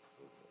Lord is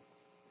perfect.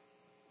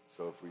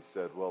 So if we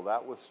said, well,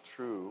 that was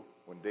true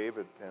when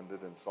David penned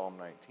it in Psalm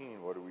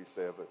 19, what do we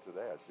say of it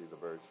today? I see the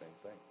very same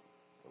thing.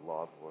 The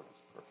law of the Lord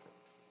is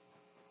perfect.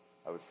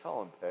 I was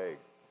telling Peg,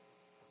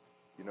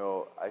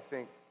 I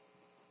think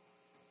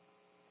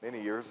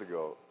many years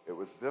ago, it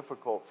was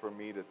difficult for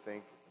me to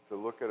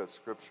look at a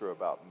scripture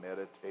about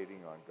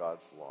meditating on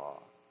God's law,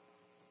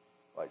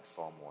 like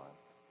Psalm 1.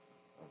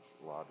 It's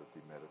a law that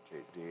we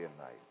meditate day and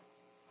night.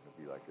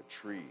 It'll be like a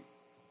tree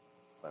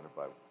planted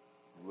by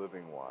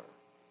living water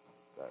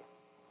that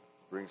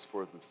brings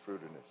forth its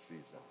fruit in its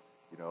season.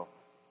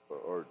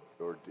 Or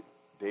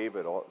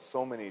David,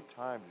 so many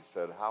times he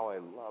said, how I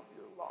love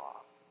your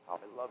law. How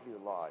I love your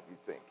law. And you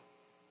think,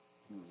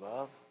 you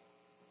love?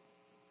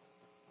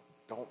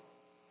 Don't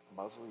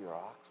muzzle your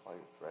ox while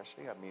you're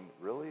threshing? I mean,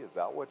 really? Is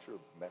that what you're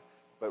meant?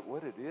 But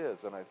what it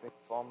is, and I think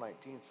Psalm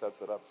 19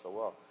 sets it up so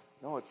well,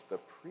 no, it's the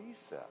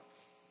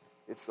precepts.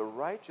 It's the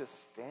righteous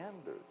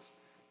standards.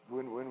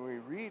 When we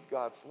read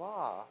God's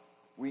law,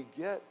 we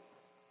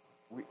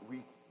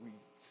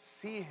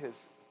see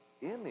his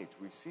image.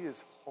 We see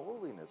his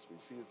holiness. We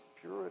see his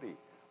purity.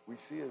 We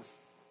see his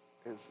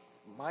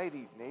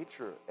mighty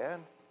nature.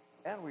 And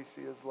we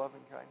see his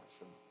loving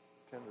kindness and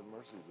tender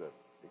mercies that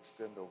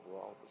extend over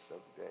all of us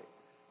every day.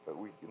 But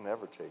we can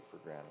never take for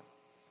granted.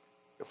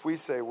 If we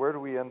say, where do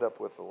we end up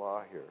with the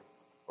law here?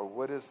 Or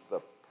what is the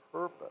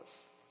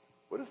purpose?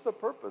 What is the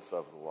purpose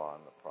of the law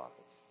and the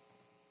prophets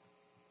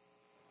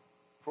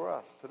for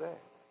us today?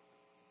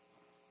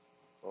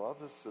 Well, I'll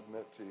just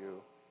submit to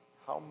you,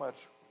 how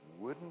much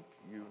wouldn't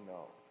you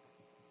know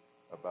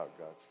about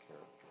God's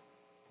character?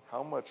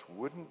 How much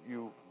wouldn't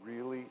you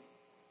really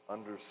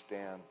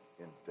understand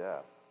in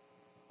depth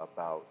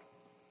about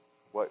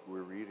what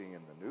we're reading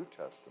in the New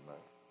Testament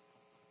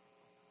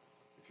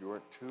if you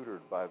weren't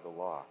tutored by the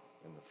law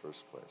in the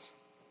first place?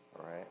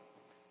 All right?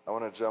 I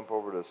want to jump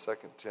over to 2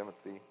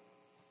 Timothy.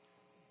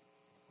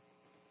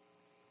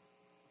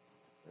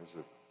 There's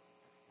a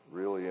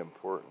really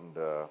important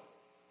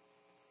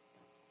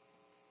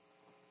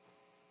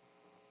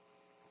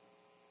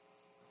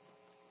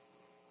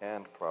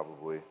and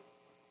probably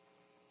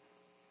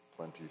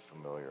plenty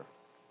familiar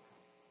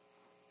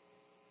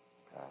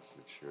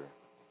passage here.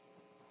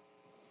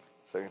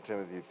 2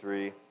 Timothy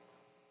 3,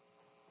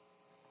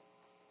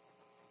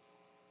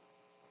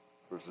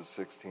 verses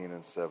 16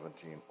 and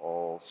 17.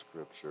 All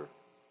Scripture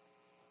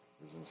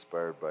is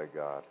inspired by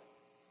God.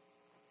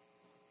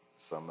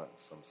 Some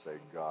say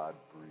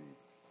God-breathed.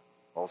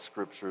 All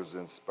Scripture is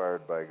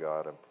inspired by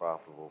God and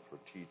profitable for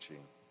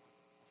teaching,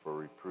 for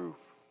reproof,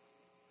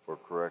 for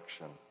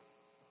correction,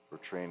 for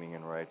training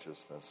in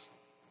righteousness,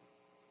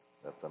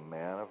 that the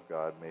man of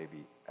God may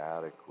be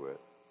adequate,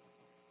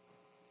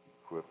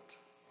 equipped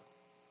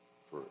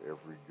for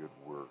every good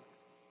work.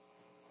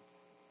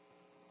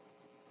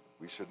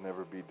 We should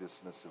never be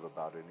dismissive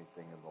about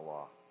anything in the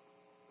law.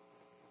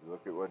 You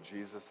look at what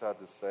Jesus had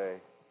to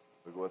say,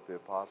 look at what the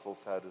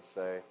apostles had to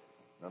say.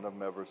 None of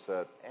them ever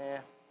said, nah.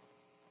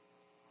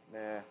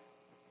 They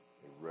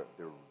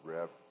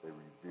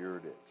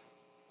revered it.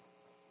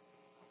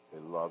 They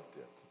loved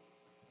it.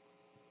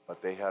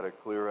 But they had a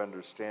clear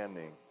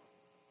understanding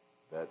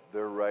that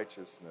their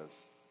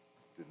righteousness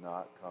did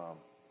not come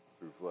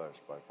through flesh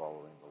by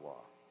following the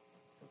law.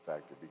 In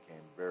fact, it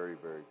became very,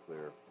 very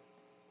clear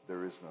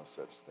there is no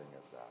such thing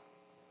as that.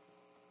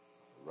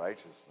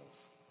 Righteousness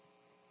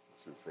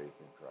is through faith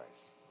in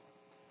Christ.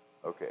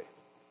 Okay.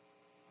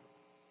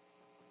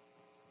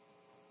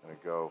 I'm going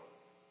to go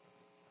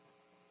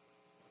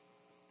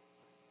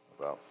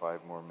about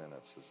 5 more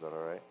minutes. Is that all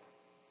right?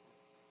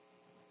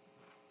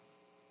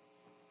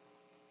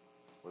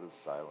 What does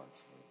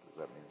silence mean? Does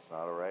that mean it's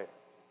not all right?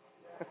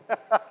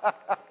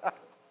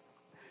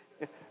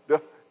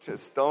 No,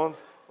 just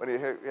stones. When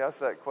you ask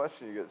that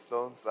question, you get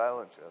stone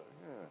silence. You're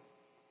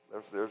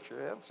like, there's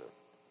your answer.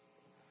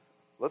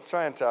 Let's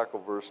try and tackle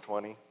verse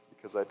 20,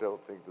 because I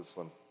don't think this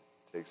one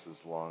takes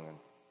as long,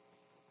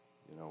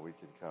 and we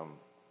could come.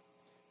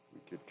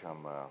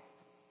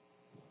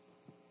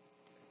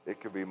 It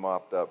could be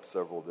mopped up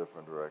several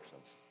different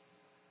directions.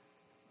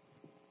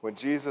 When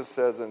Jesus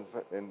says in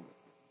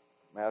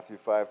Matthew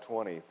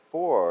 5:20,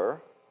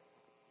 for,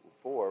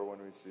 when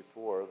we see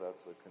for,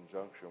 that's a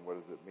conjunction. What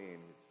does it mean?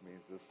 It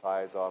means this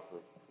ties off of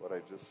what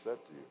I just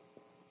said to you.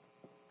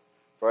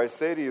 For I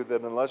say to you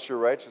that unless your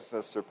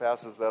righteousness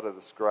surpasses that of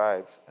the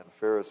scribes and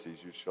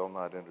Pharisees, you shall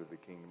not enter the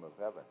kingdom of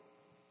heaven.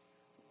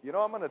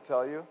 I'm going to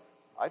tell you,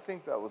 I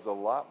think that was a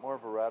lot more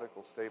of a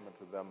radical statement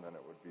to them than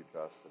it would be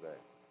to us today.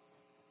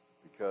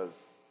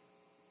 Because,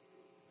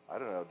 I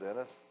don't know,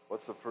 Dennis,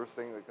 what's the first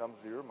thing that comes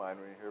to your mind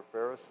when you hear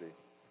Pharisee?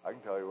 I can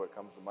tell you what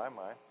comes to my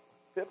mind.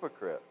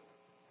 Hypocrite.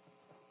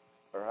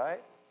 All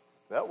right?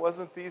 That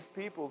wasn't these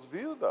people's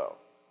view, though.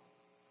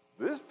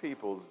 This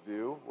people's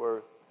view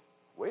were,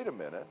 wait a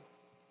minute,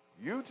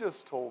 you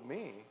just told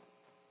me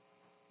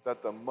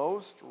that the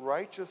most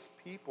righteous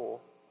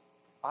people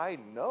I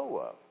know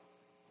of,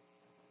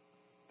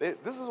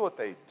 this is what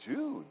they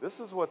do. This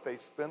is what they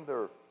spend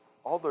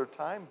all their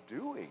time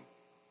doing,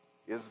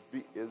 is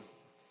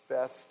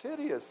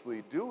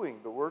fastidiously doing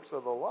the works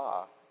of the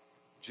law.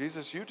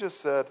 Jesus, you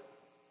just said,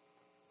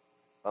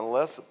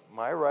 unless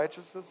my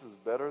righteousness is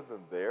better than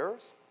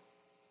theirs,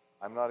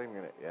 I'm not even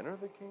going to enter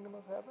the kingdom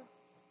of heaven?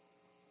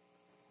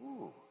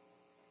 Ooh.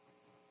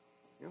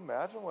 Can you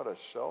imagine what a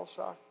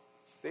shell-shock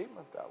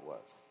statement that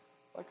was?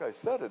 Like I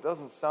said, it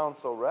doesn't sound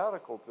so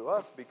radical to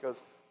us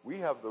because we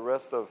have the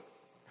rest of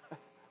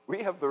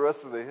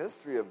the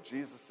history of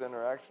Jesus'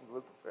 interactions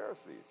with the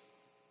Pharisees,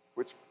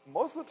 which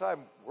most of the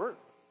time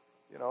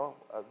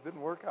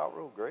didn't work out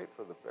real great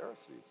for the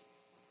Pharisees.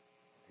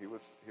 He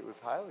was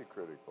highly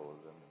critical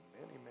of them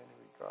in many, many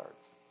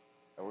regards.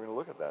 And we're going to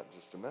look at that in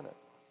just a minute.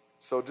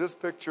 So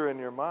just picture in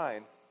your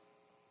mind,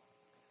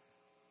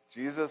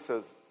 Jesus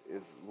is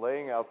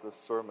laying out this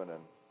sermon.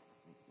 And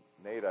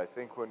Nate, I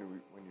think when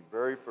you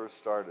very first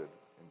started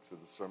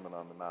into the Sermon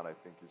on the Mount, I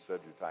think you said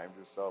you timed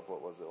yourself.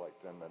 What was it, like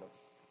 10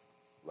 minutes?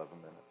 11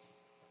 minutes?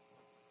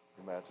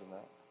 Can you imagine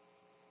that?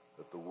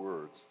 That the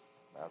words,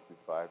 Matthew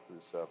 5 through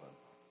 7,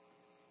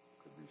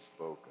 could be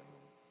spoken.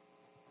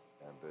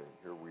 And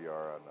here we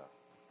are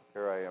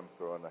here I am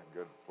throwing a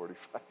good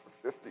 45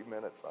 or 50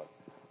 minutes on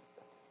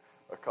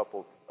a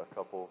couple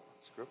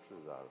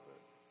scriptures out of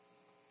it.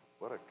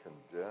 What a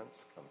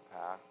condensed,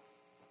 compact,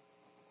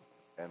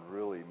 and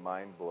really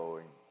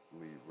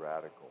mind-blowingly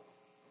radical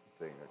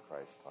thing that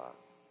Christ taught.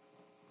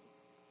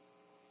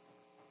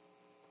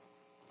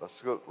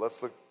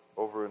 Let's look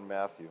over in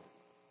Matthew.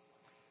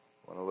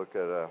 I want to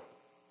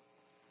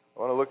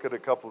look at a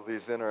couple of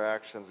these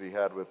interactions he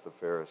had with the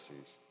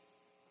Pharisees.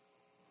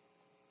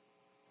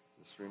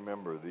 Just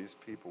remember, these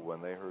people,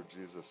 when they heard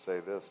Jesus say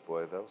this,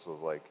 boy, that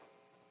was like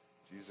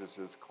Jesus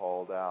just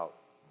called out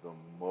the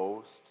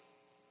most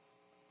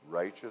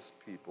righteous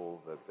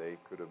people that they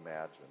could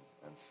imagine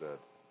and said,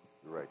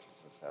 your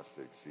righteousness has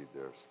to exceed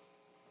theirs.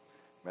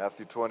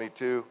 Matthew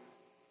 22,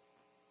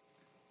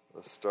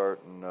 Let's start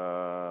in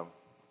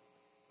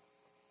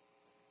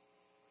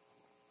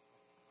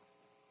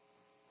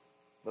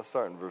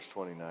verse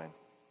 29.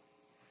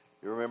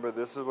 You remember,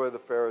 this is where the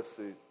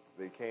Pharisees,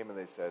 they came and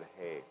they said,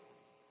 hey,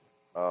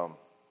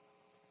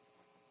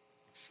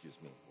 excuse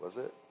me, was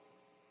it?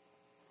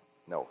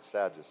 No,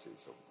 Sadducees.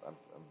 So I'm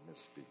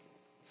misspeaking.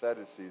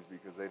 Sadducees,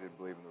 because they didn't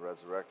believe in the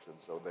resurrection,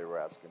 so they were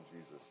asking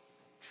Jesus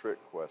trick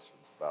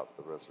questions about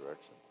the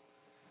resurrection.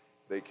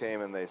 They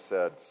came and they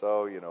said,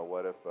 so,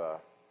 what if a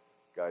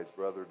guy's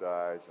brother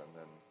dies, and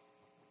then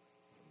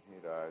he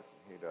dies,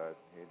 and he dies,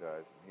 and he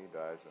dies, and he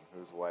dies, and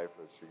whose wife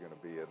is she going to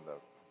be in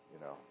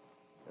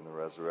the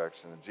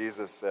resurrection? And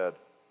Jesus said,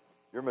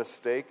 you're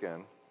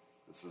mistaken.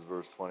 This is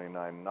verse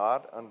 29,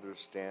 not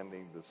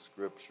understanding the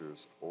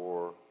scriptures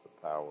or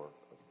the power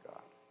of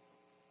God.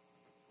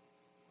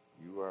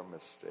 You are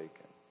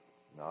mistaken,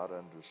 not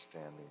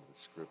understanding the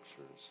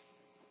scriptures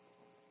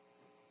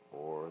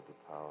or the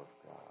power of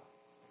God.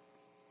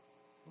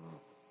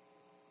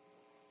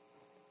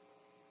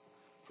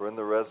 For in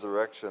the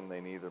resurrection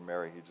they neither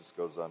marry. He just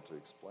goes on to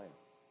explain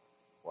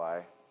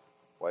why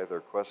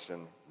their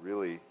question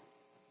really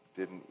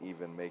didn't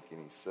even make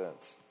any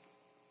sense.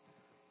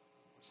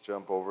 Let's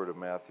jump over to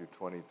Matthew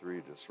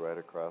 23, just right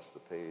across the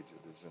page.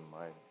 It is in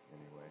mine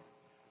anyway.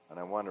 And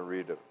I want to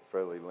read a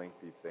fairly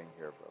lengthy thing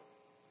here, but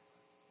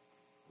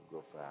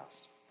we'll go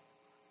fast.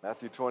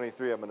 Matthew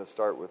 23, I'm going to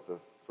start with the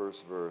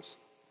first verse.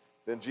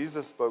 Then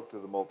Jesus spoke to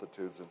the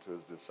multitudes and to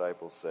his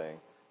disciples, saying,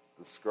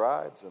 the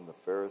scribes and the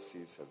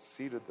Pharisees have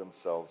seated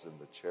themselves in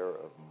the chair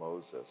of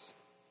Moses.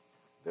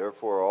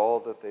 Therefore, all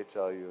that they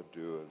tell you,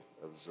 do and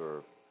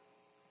observe.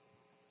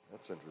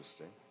 That's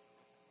interesting.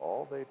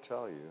 All they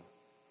tell you,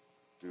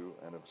 do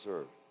and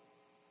observe.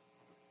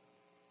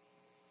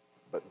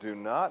 But do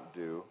not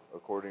do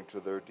according to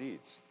their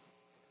deeds.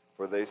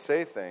 For they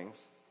say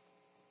things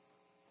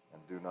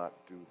and do not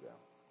do them.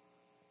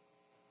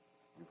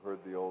 You've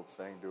heard the old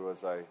saying, do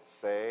as I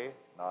say,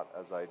 not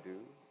as I do.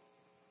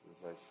 Do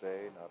as I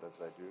say, not as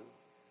I do.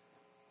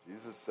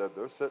 Jesus said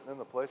they're sitting in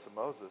the place of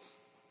Moses.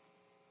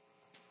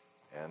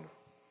 And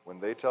when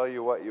they tell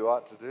you what you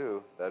ought to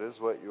do, that is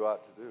what you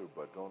ought to do,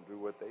 but don't do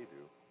what they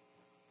do.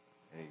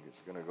 And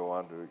he's going to go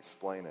on to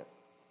explain it.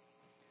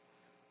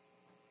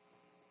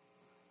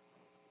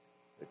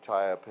 They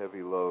tie up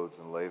heavy loads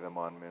and lay them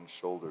on men's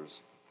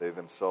shoulders. They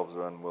themselves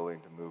are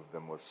unwilling to move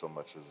them with so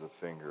much as a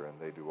finger, and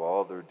they do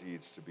all their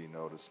deeds to be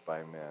noticed by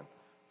men.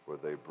 For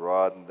they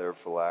broaden their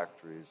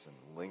phylacteries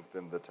and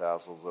lengthen the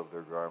tassels of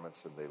their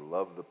garments, and they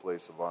love the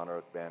place of honor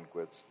at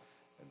banquets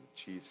and the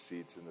chief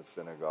seats in the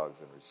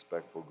synagogues and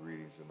respectful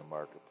greetings in the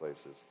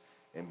marketplaces,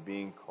 and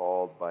being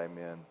called by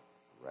men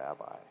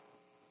Rabbi.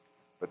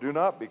 But do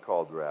not be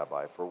called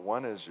Rabbi, for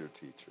one is your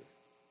teacher.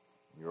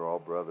 You're all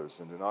brothers,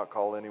 and do not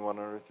call anyone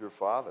on earth your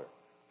father,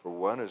 for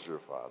one is your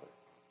Father,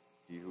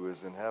 he who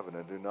is in heaven.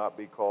 And do not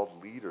be called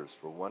leaders,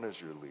 for one is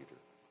your leader,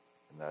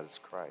 and that is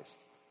Christ.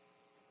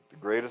 The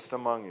greatest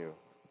among you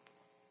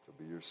shall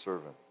be your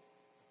servant.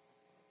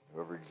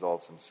 Whoever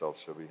exalts himself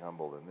shall be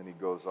humbled. And then he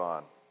goes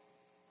on.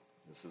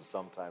 This is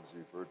sometimes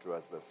referred to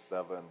as the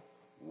 7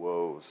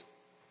 woes.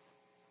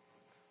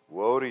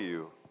 Woe to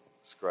you,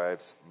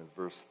 scribes, in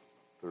verse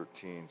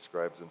 13,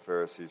 scribes and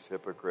Pharisees,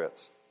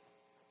 hypocrites.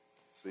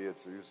 See,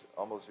 it's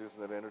almost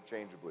using it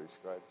interchangeably,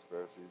 scribes,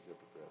 Pharisees,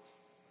 hypocrites.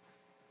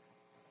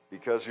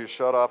 Because you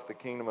shut off the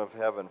kingdom of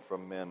heaven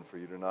from men, for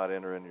you do not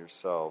enter in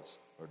yourselves,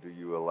 nor do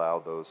you allow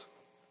those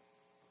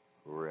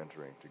who are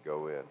entering to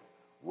go in.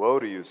 Woe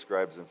to you,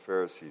 scribes and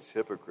Pharisees,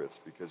 hypocrites,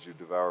 because you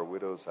devour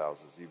widows'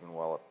 houses, even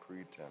while at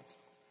pretense.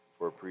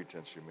 For a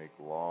pretense you make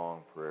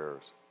long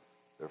prayers.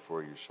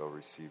 Therefore you shall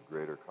receive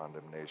greater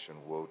condemnation.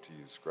 Woe to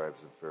you,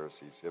 scribes and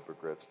Pharisees,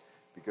 hypocrites,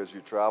 because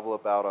you travel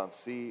about on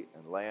sea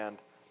and land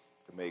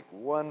to make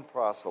one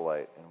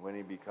proselyte, and when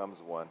he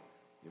becomes one,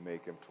 you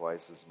make him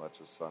twice as much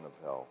a son of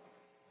hell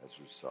as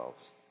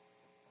yourselves.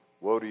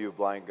 Woe to you,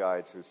 blind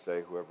guides, who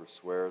say, whoever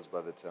swears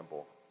by the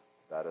temple,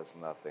 that is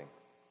nothing.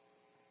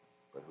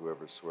 But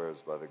whoever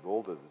swears by the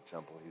gold of the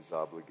temple, he's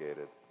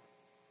obligated.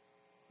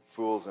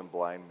 Fools and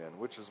blind men,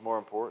 which is more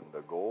important,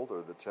 the gold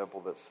or the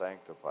temple that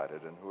sanctified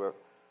it? And whoever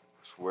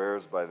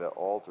swears by the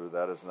altar,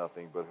 that is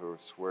nothing. But whoever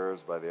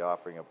swears by the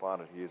offering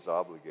upon it, he is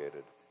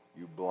obligated.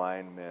 You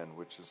blind men,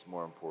 which is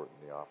more important,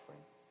 the offering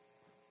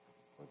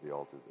or the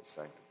altar that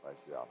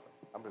sanctifies the offering?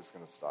 I'm just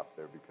going to stop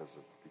there because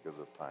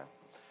of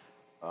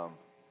time.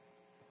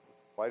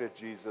 Why did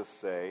Jesus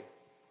say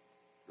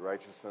your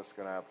righteousness is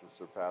going to have to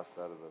surpass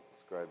that of the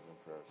scribes and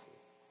Pharisees?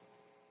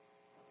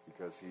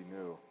 Because he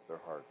knew their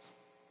hearts.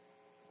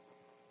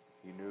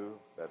 He knew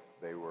that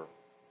they were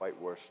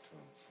whitewashed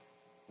tombs.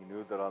 He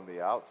knew that on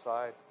the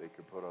outside they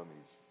could put on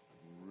these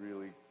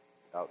really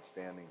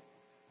outstanding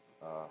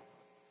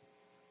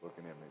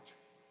looking image.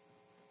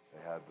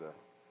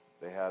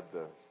 They had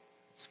the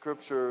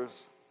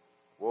scriptures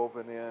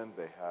woven in.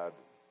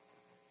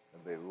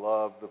 And they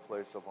loved the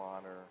place of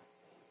honor.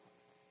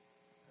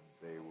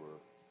 And they were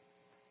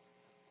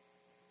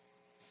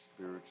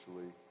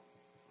spiritually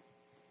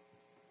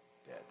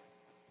dead.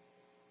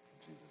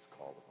 And Jesus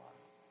called them on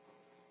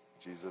it.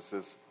 Jesus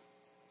is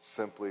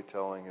simply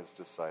telling his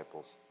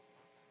disciples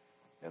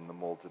in the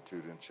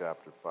multitude in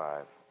chapter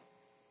 5,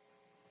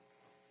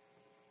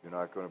 you're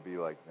not going to be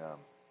like them.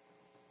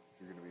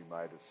 You're going to be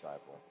my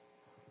disciple.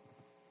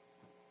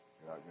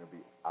 You're not going to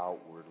be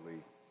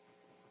outwardly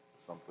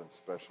something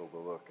special to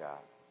look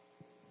at.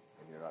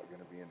 And you're not going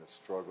to be in a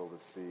struggle to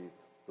see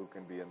who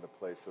can be in the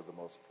place of the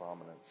most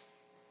prominence.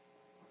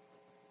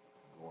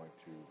 You're going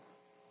to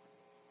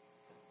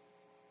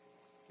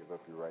give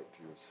up your right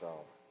to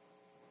yourself.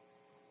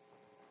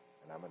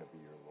 And I'm going to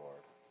be your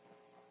Lord.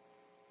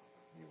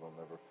 You will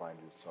never find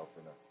yourself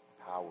in a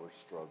power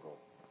struggle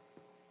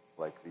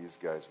like these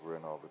guys were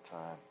in all the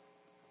time.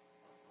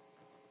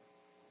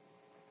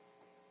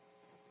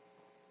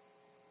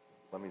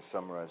 Let me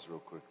summarize real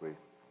quickly.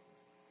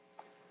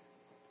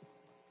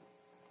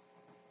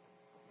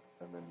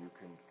 And then you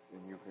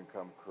can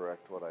come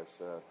correct what I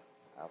said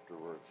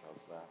afterwards.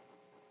 How's that?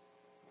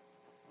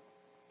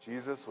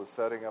 Jesus was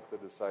setting up the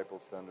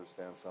disciples to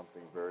understand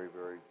something very,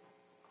 very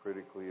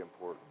critically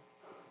important.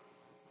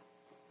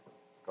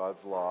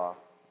 God's law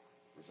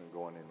isn't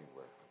going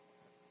anywhere.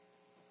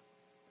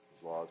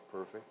 His law is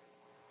perfect.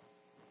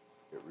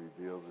 It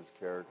reveals his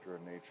character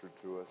and nature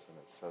to us, and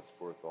it sets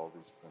forth all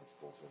these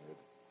principles, and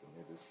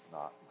it is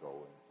not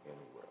going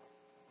anywhere.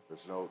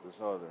 There's no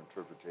other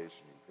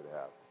interpretation you could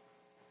have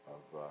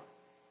of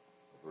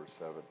verse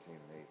 17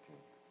 and 18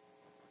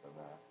 than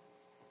that.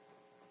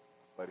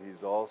 But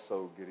he's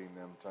also getting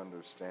them to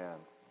understand,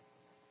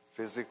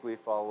 physically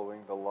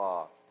following the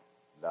law,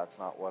 that's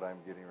not what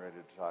I'm getting ready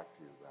to talk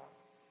to you about.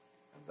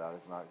 And that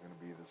is not going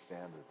to be the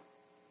standard.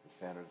 The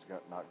standard is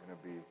not going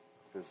to be a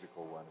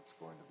physical one. It's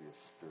going to be a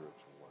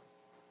spiritual one.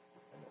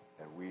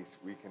 And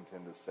we can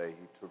tend to say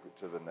he took it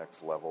to the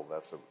next level.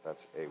 That's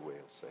a way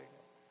of saying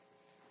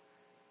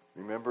it.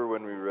 Remember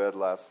when we read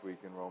last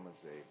week in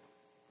Romans 8,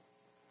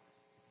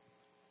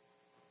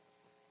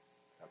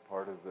 that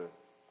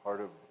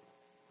part of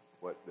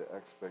what the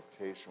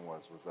expectation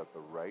was that the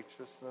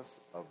righteousness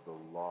of the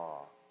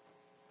law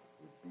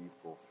would be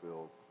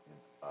fulfilled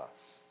in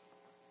us.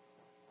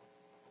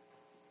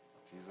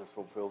 Jesus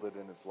fulfilled it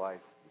in his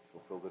life. He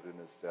fulfilled it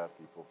in his death.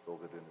 He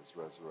fulfilled it in his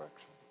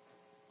resurrection.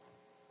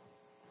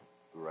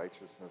 The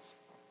righteousness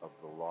of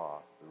the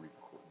law,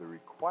 the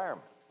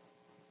requirement,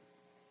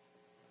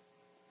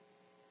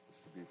 is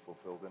to be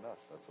fulfilled in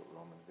us. That's what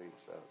Romans 8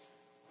 says.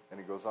 And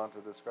he goes on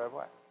to describe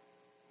why.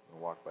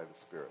 And walk by the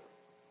Spirit.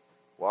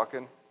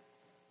 Walking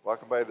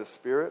by the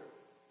Spirit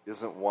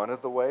isn't one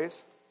of the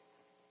ways.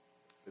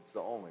 It's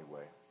the only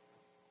way.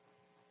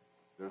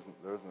 There isn't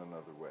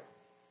another way.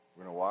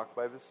 We're going to walk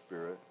by the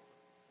Spirit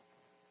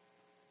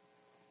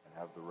and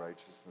have the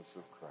righteousness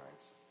of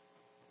Christ,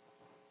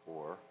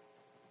 or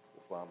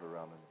we'll flounder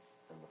around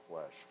in the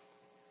flesh.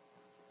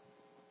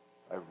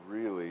 I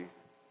really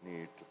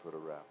need to put a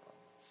wrap on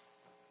this.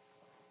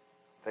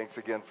 Thanks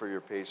again for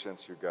your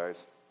patience, you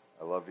guys.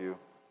 I love you.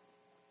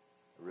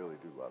 I really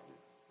do love you.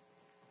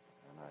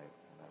 And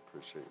I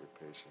appreciate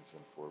your patience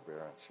and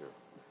forbearance here.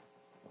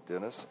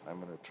 Dennis, I'm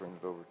going to turn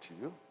it over to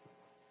you.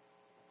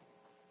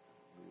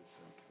 Lead us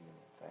in communion.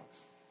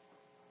 Thanks.